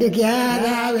 And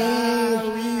together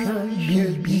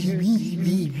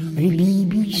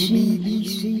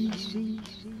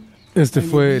Este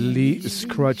fue el Lee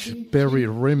Scratch Perry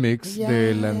remix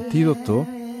del Antídoto.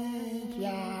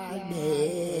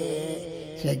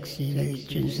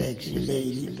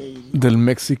 Del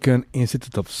Mexican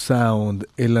Institute of Sound,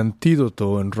 El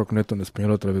Antídoto en Rockneto en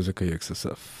español a través de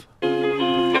KXSF.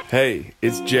 Hey,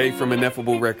 it's Jay from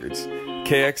Ineffable Records.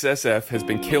 KXSF has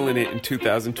been killing it in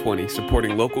 2020,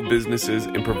 supporting local businesses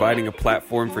and providing a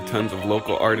platform for tons of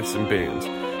local artists and bands.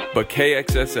 But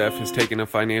KXSF has taken a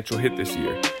financial hit this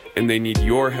year, and they need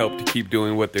your help to keep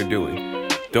doing what they're doing.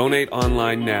 Donate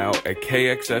online now at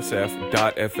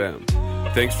kxsf.fm.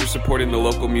 Thanks for supporting the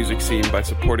local music scene by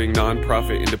supporting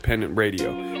nonprofit independent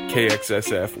radio,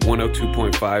 KXSF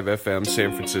 102.5 FM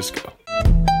San Francisco.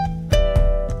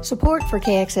 Support for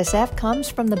KXSF comes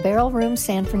from the Barrel Room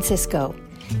San Francisco.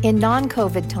 In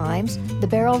non-COVID times, the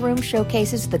Barrel Room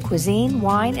showcases the cuisine,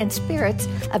 wine, and spirits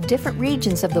of different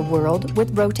regions of the world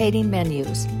with rotating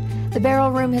menus. The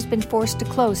Barrel Room has been forced to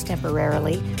close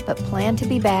temporarily, but plan to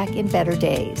be back in better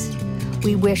days.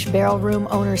 We wish Barrel Room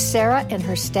owner Sarah and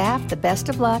her staff the best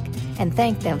of luck and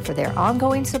thank them for their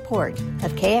ongoing support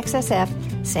of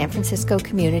KXSF San Francisco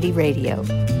Community Radio.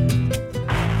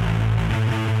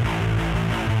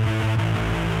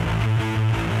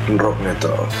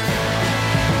 Rockneto.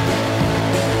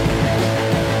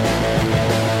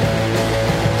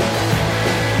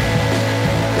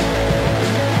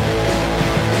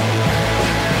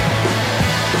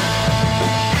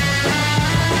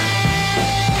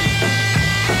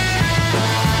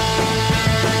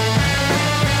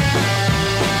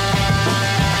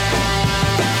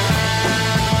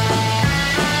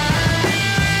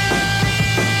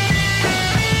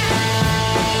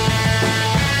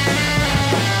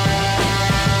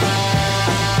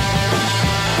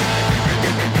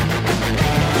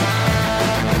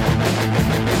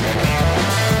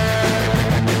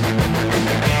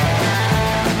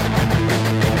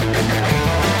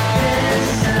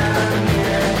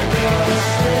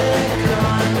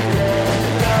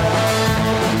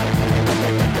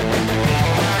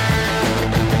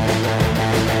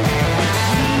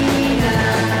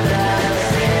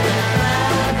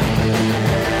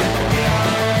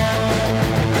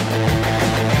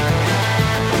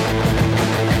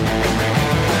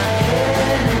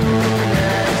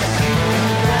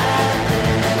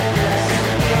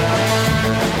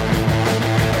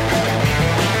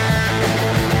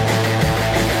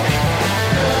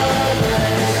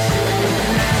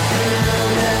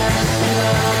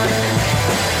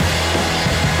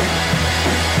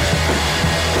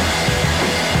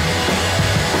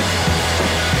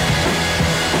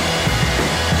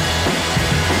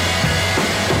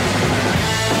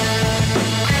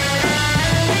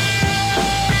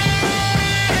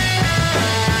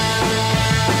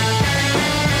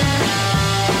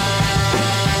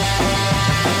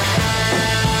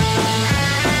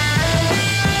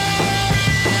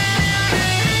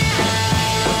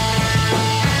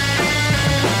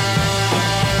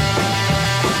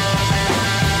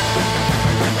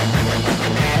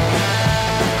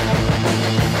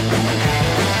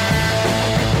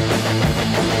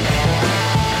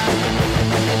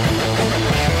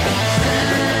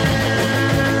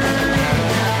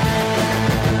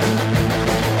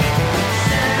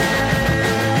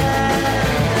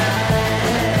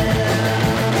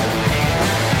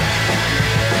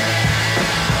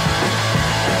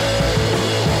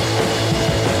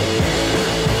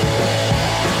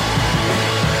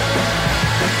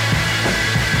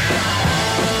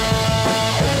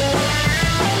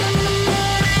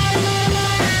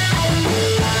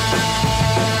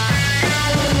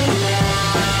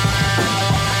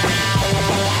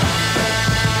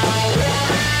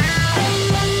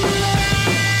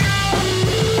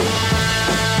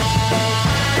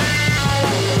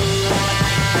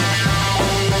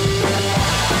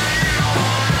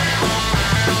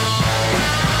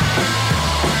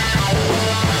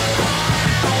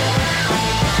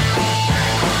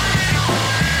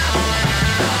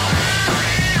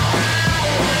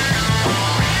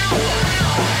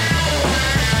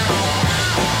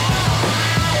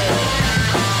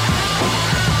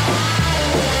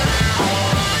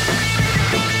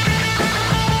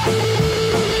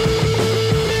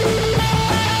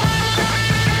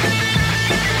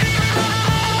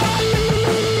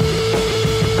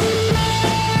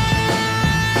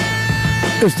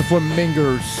 Esto fue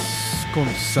Mangers con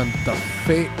Santa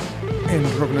Fe en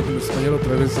Rocknet en español a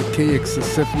través de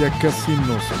KXSF. Ya casi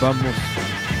nos vamos.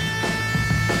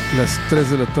 Las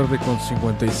 3 de la tarde con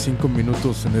 55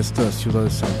 minutos en esta ciudad de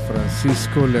San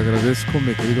Francisco. Le agradezco,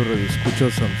 mi querido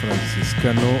radioescucha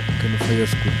sanfranciscano, que nos haya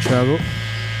escuchado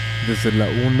desde la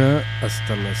 1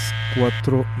 hasta las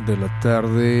 4 de la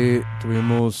tarde.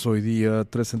 Tuvimos hoy día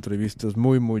 3 entrevistas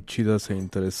muy chidas e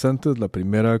interesantes. La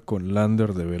primera con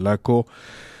Lander de Velaco.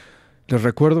 Les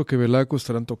recuerdo que Velaco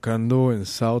estarán tocando en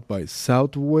South by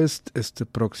Southwest este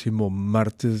próximo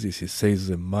martes 16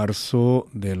 de marzo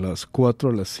de las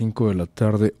 4 a las 5 de la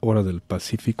tarde, hora del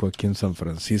Pacífico, aquí en San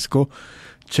Francisco.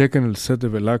 Chequen el set de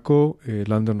Velaco.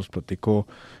 Lander nos platicó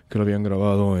que lo habían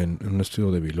grabado en un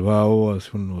estudio de Bilbao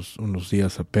hace unos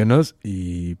días apenas,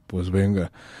 y pues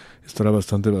venga, estará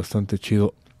bastante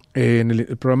chido. En el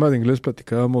programa de inglés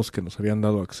platicábamos que nos habían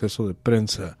dado acceso de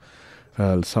prensa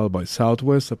al South by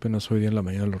Southwest. Apenas hoy día en la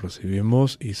mañana lo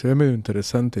recibimos y se ve medio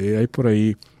interesante. Hay por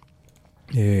ahí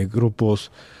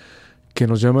grupos que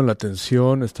nos llaman la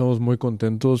atención. Estamos muy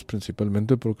contentos,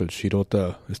 principalmente porque el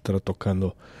Shirota estará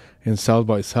tocando en South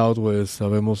by Southwest.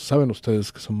 Saben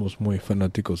ustedes que somos muy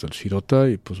fanáticos del Shirota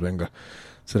y pues venga,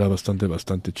 será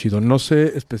bastante chido. No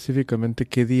sé específicamente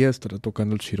qué día estará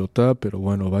tocando el Shirota, pero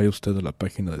bueno, vaya usted a la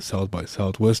página de South by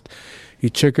Southwest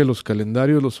y cheque los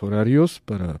calendarios, los horarios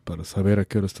para saber a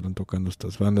qué hora estarán tocando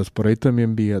estas bandas. Por ahí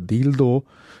también vi a Dildo,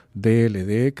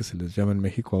 DLD, que se les llama en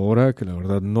México ahora, que la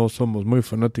verdad no somos muy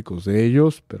fanáticos de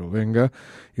ellos, pero venga,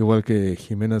 igual que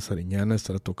Jimena Sariñana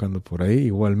estará tocando por ahí.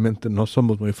 Igualmente no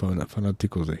somos muy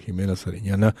fanáticos de Jimena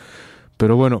Sariñana,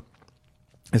 pero bueno,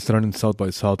 estarán en South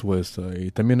by Southwest.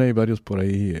 Y también hay varios por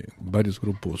ahí, varios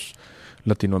grupos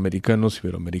latinoamericanos,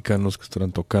 iberoamericanos que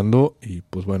estarán tocando, y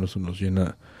pues bueno, eso nos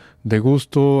llena de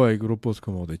gusto. Hay grupos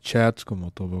como The Chats,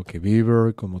 como Toboke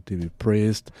Beaver, como TV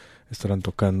Priest, estarán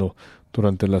tocando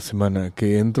durante la semana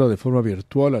que entra, de forma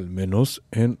virtual al menos,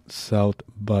 en South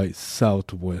by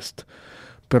Southwest.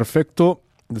 Perfecto.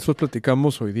 Después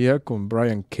platicamos hoy día con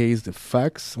Brian Case de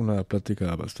Fax, una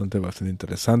plática bastante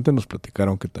interesante. Nos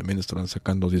platicaron que también estarán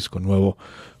sacando disco nuevo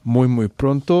muy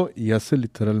pronto, y hace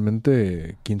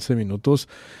literalmente 15 minutos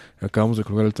acabamos de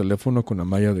colgar el teléfono con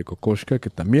Amaya de Kokoschka, que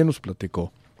también nos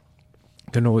platicó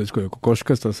que el nuevo disco de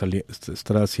Kokoschka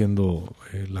estará siendo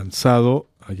lanzado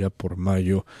allá por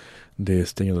mayo de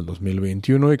este año del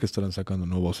 2021, y que estarán sacando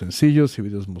nuevos sencillos y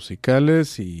videos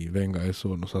musicales, y venga,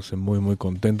 eso nos hace muy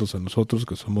contentos a nosotros,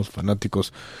 que somos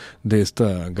fanáticos de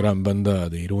esta gran banda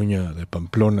de Iruña, de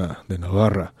Pamplona, de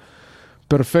Navarra.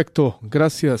 Perfecto,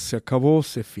 gracias, se acabó,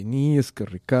 se finí, es que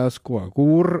ricasco,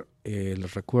 agur.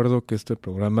 Les recuerdo que este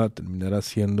programa terminará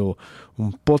siendo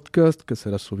un podcast que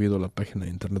será subido a la página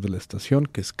de internet de la estación,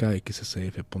 que es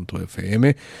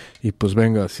kxsf.fm. Y pues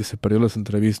venga, si se perdió las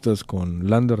entrevistas con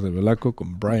Lander de Velaco,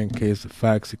 con Brian Case de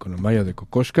Fax y con Amaya de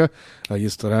Kokoschka, ahí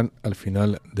estarán al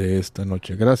final de esta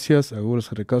noche. Gracias, agur,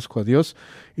 se recasco, adiós.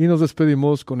 Y nos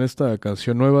despedimos con esta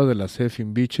canción nueva de las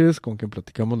Effing Bitches, con quien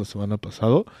platicamos la semana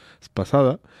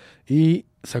pasada, y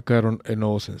sacaron el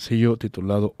nuevo sencillo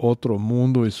titulado Otro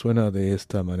Mundo, y suena de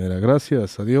esta manera.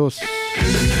 Gracias, adiós.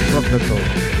 Rock Metal.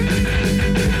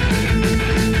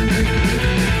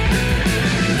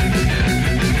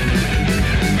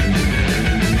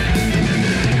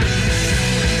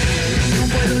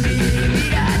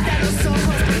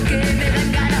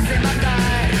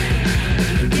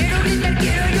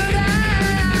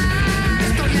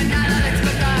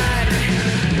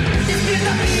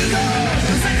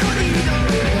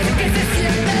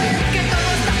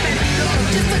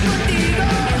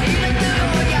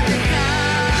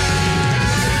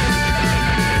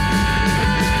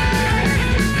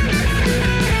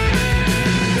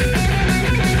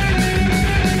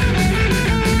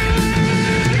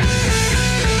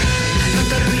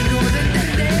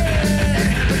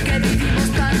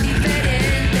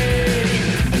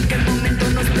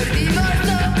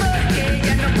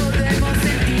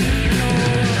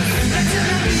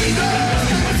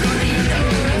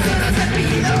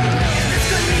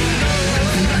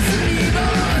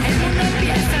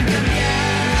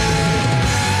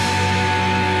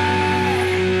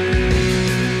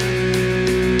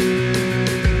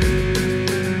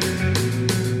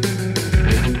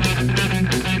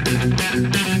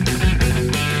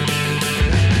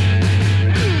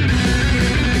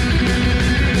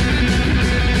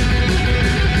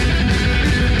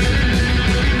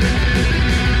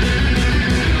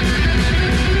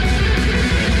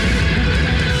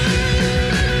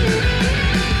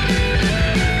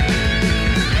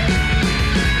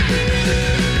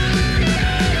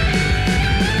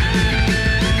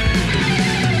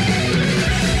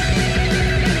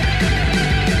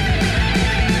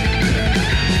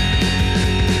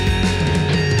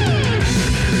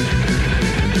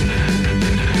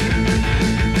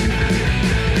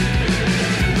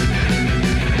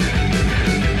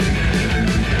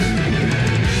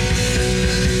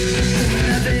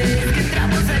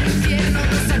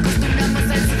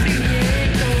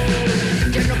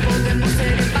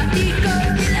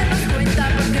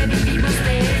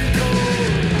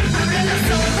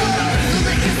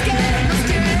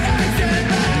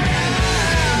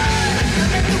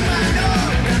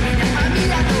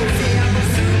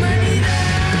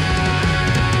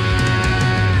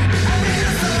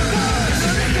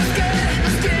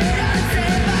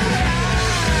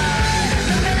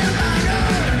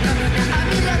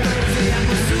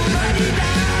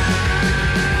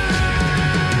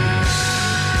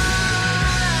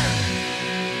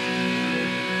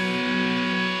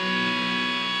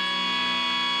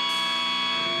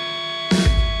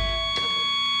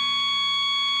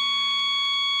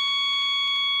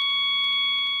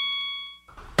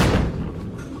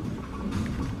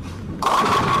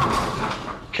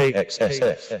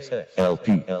 KXSF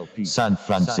LP San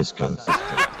Francisco.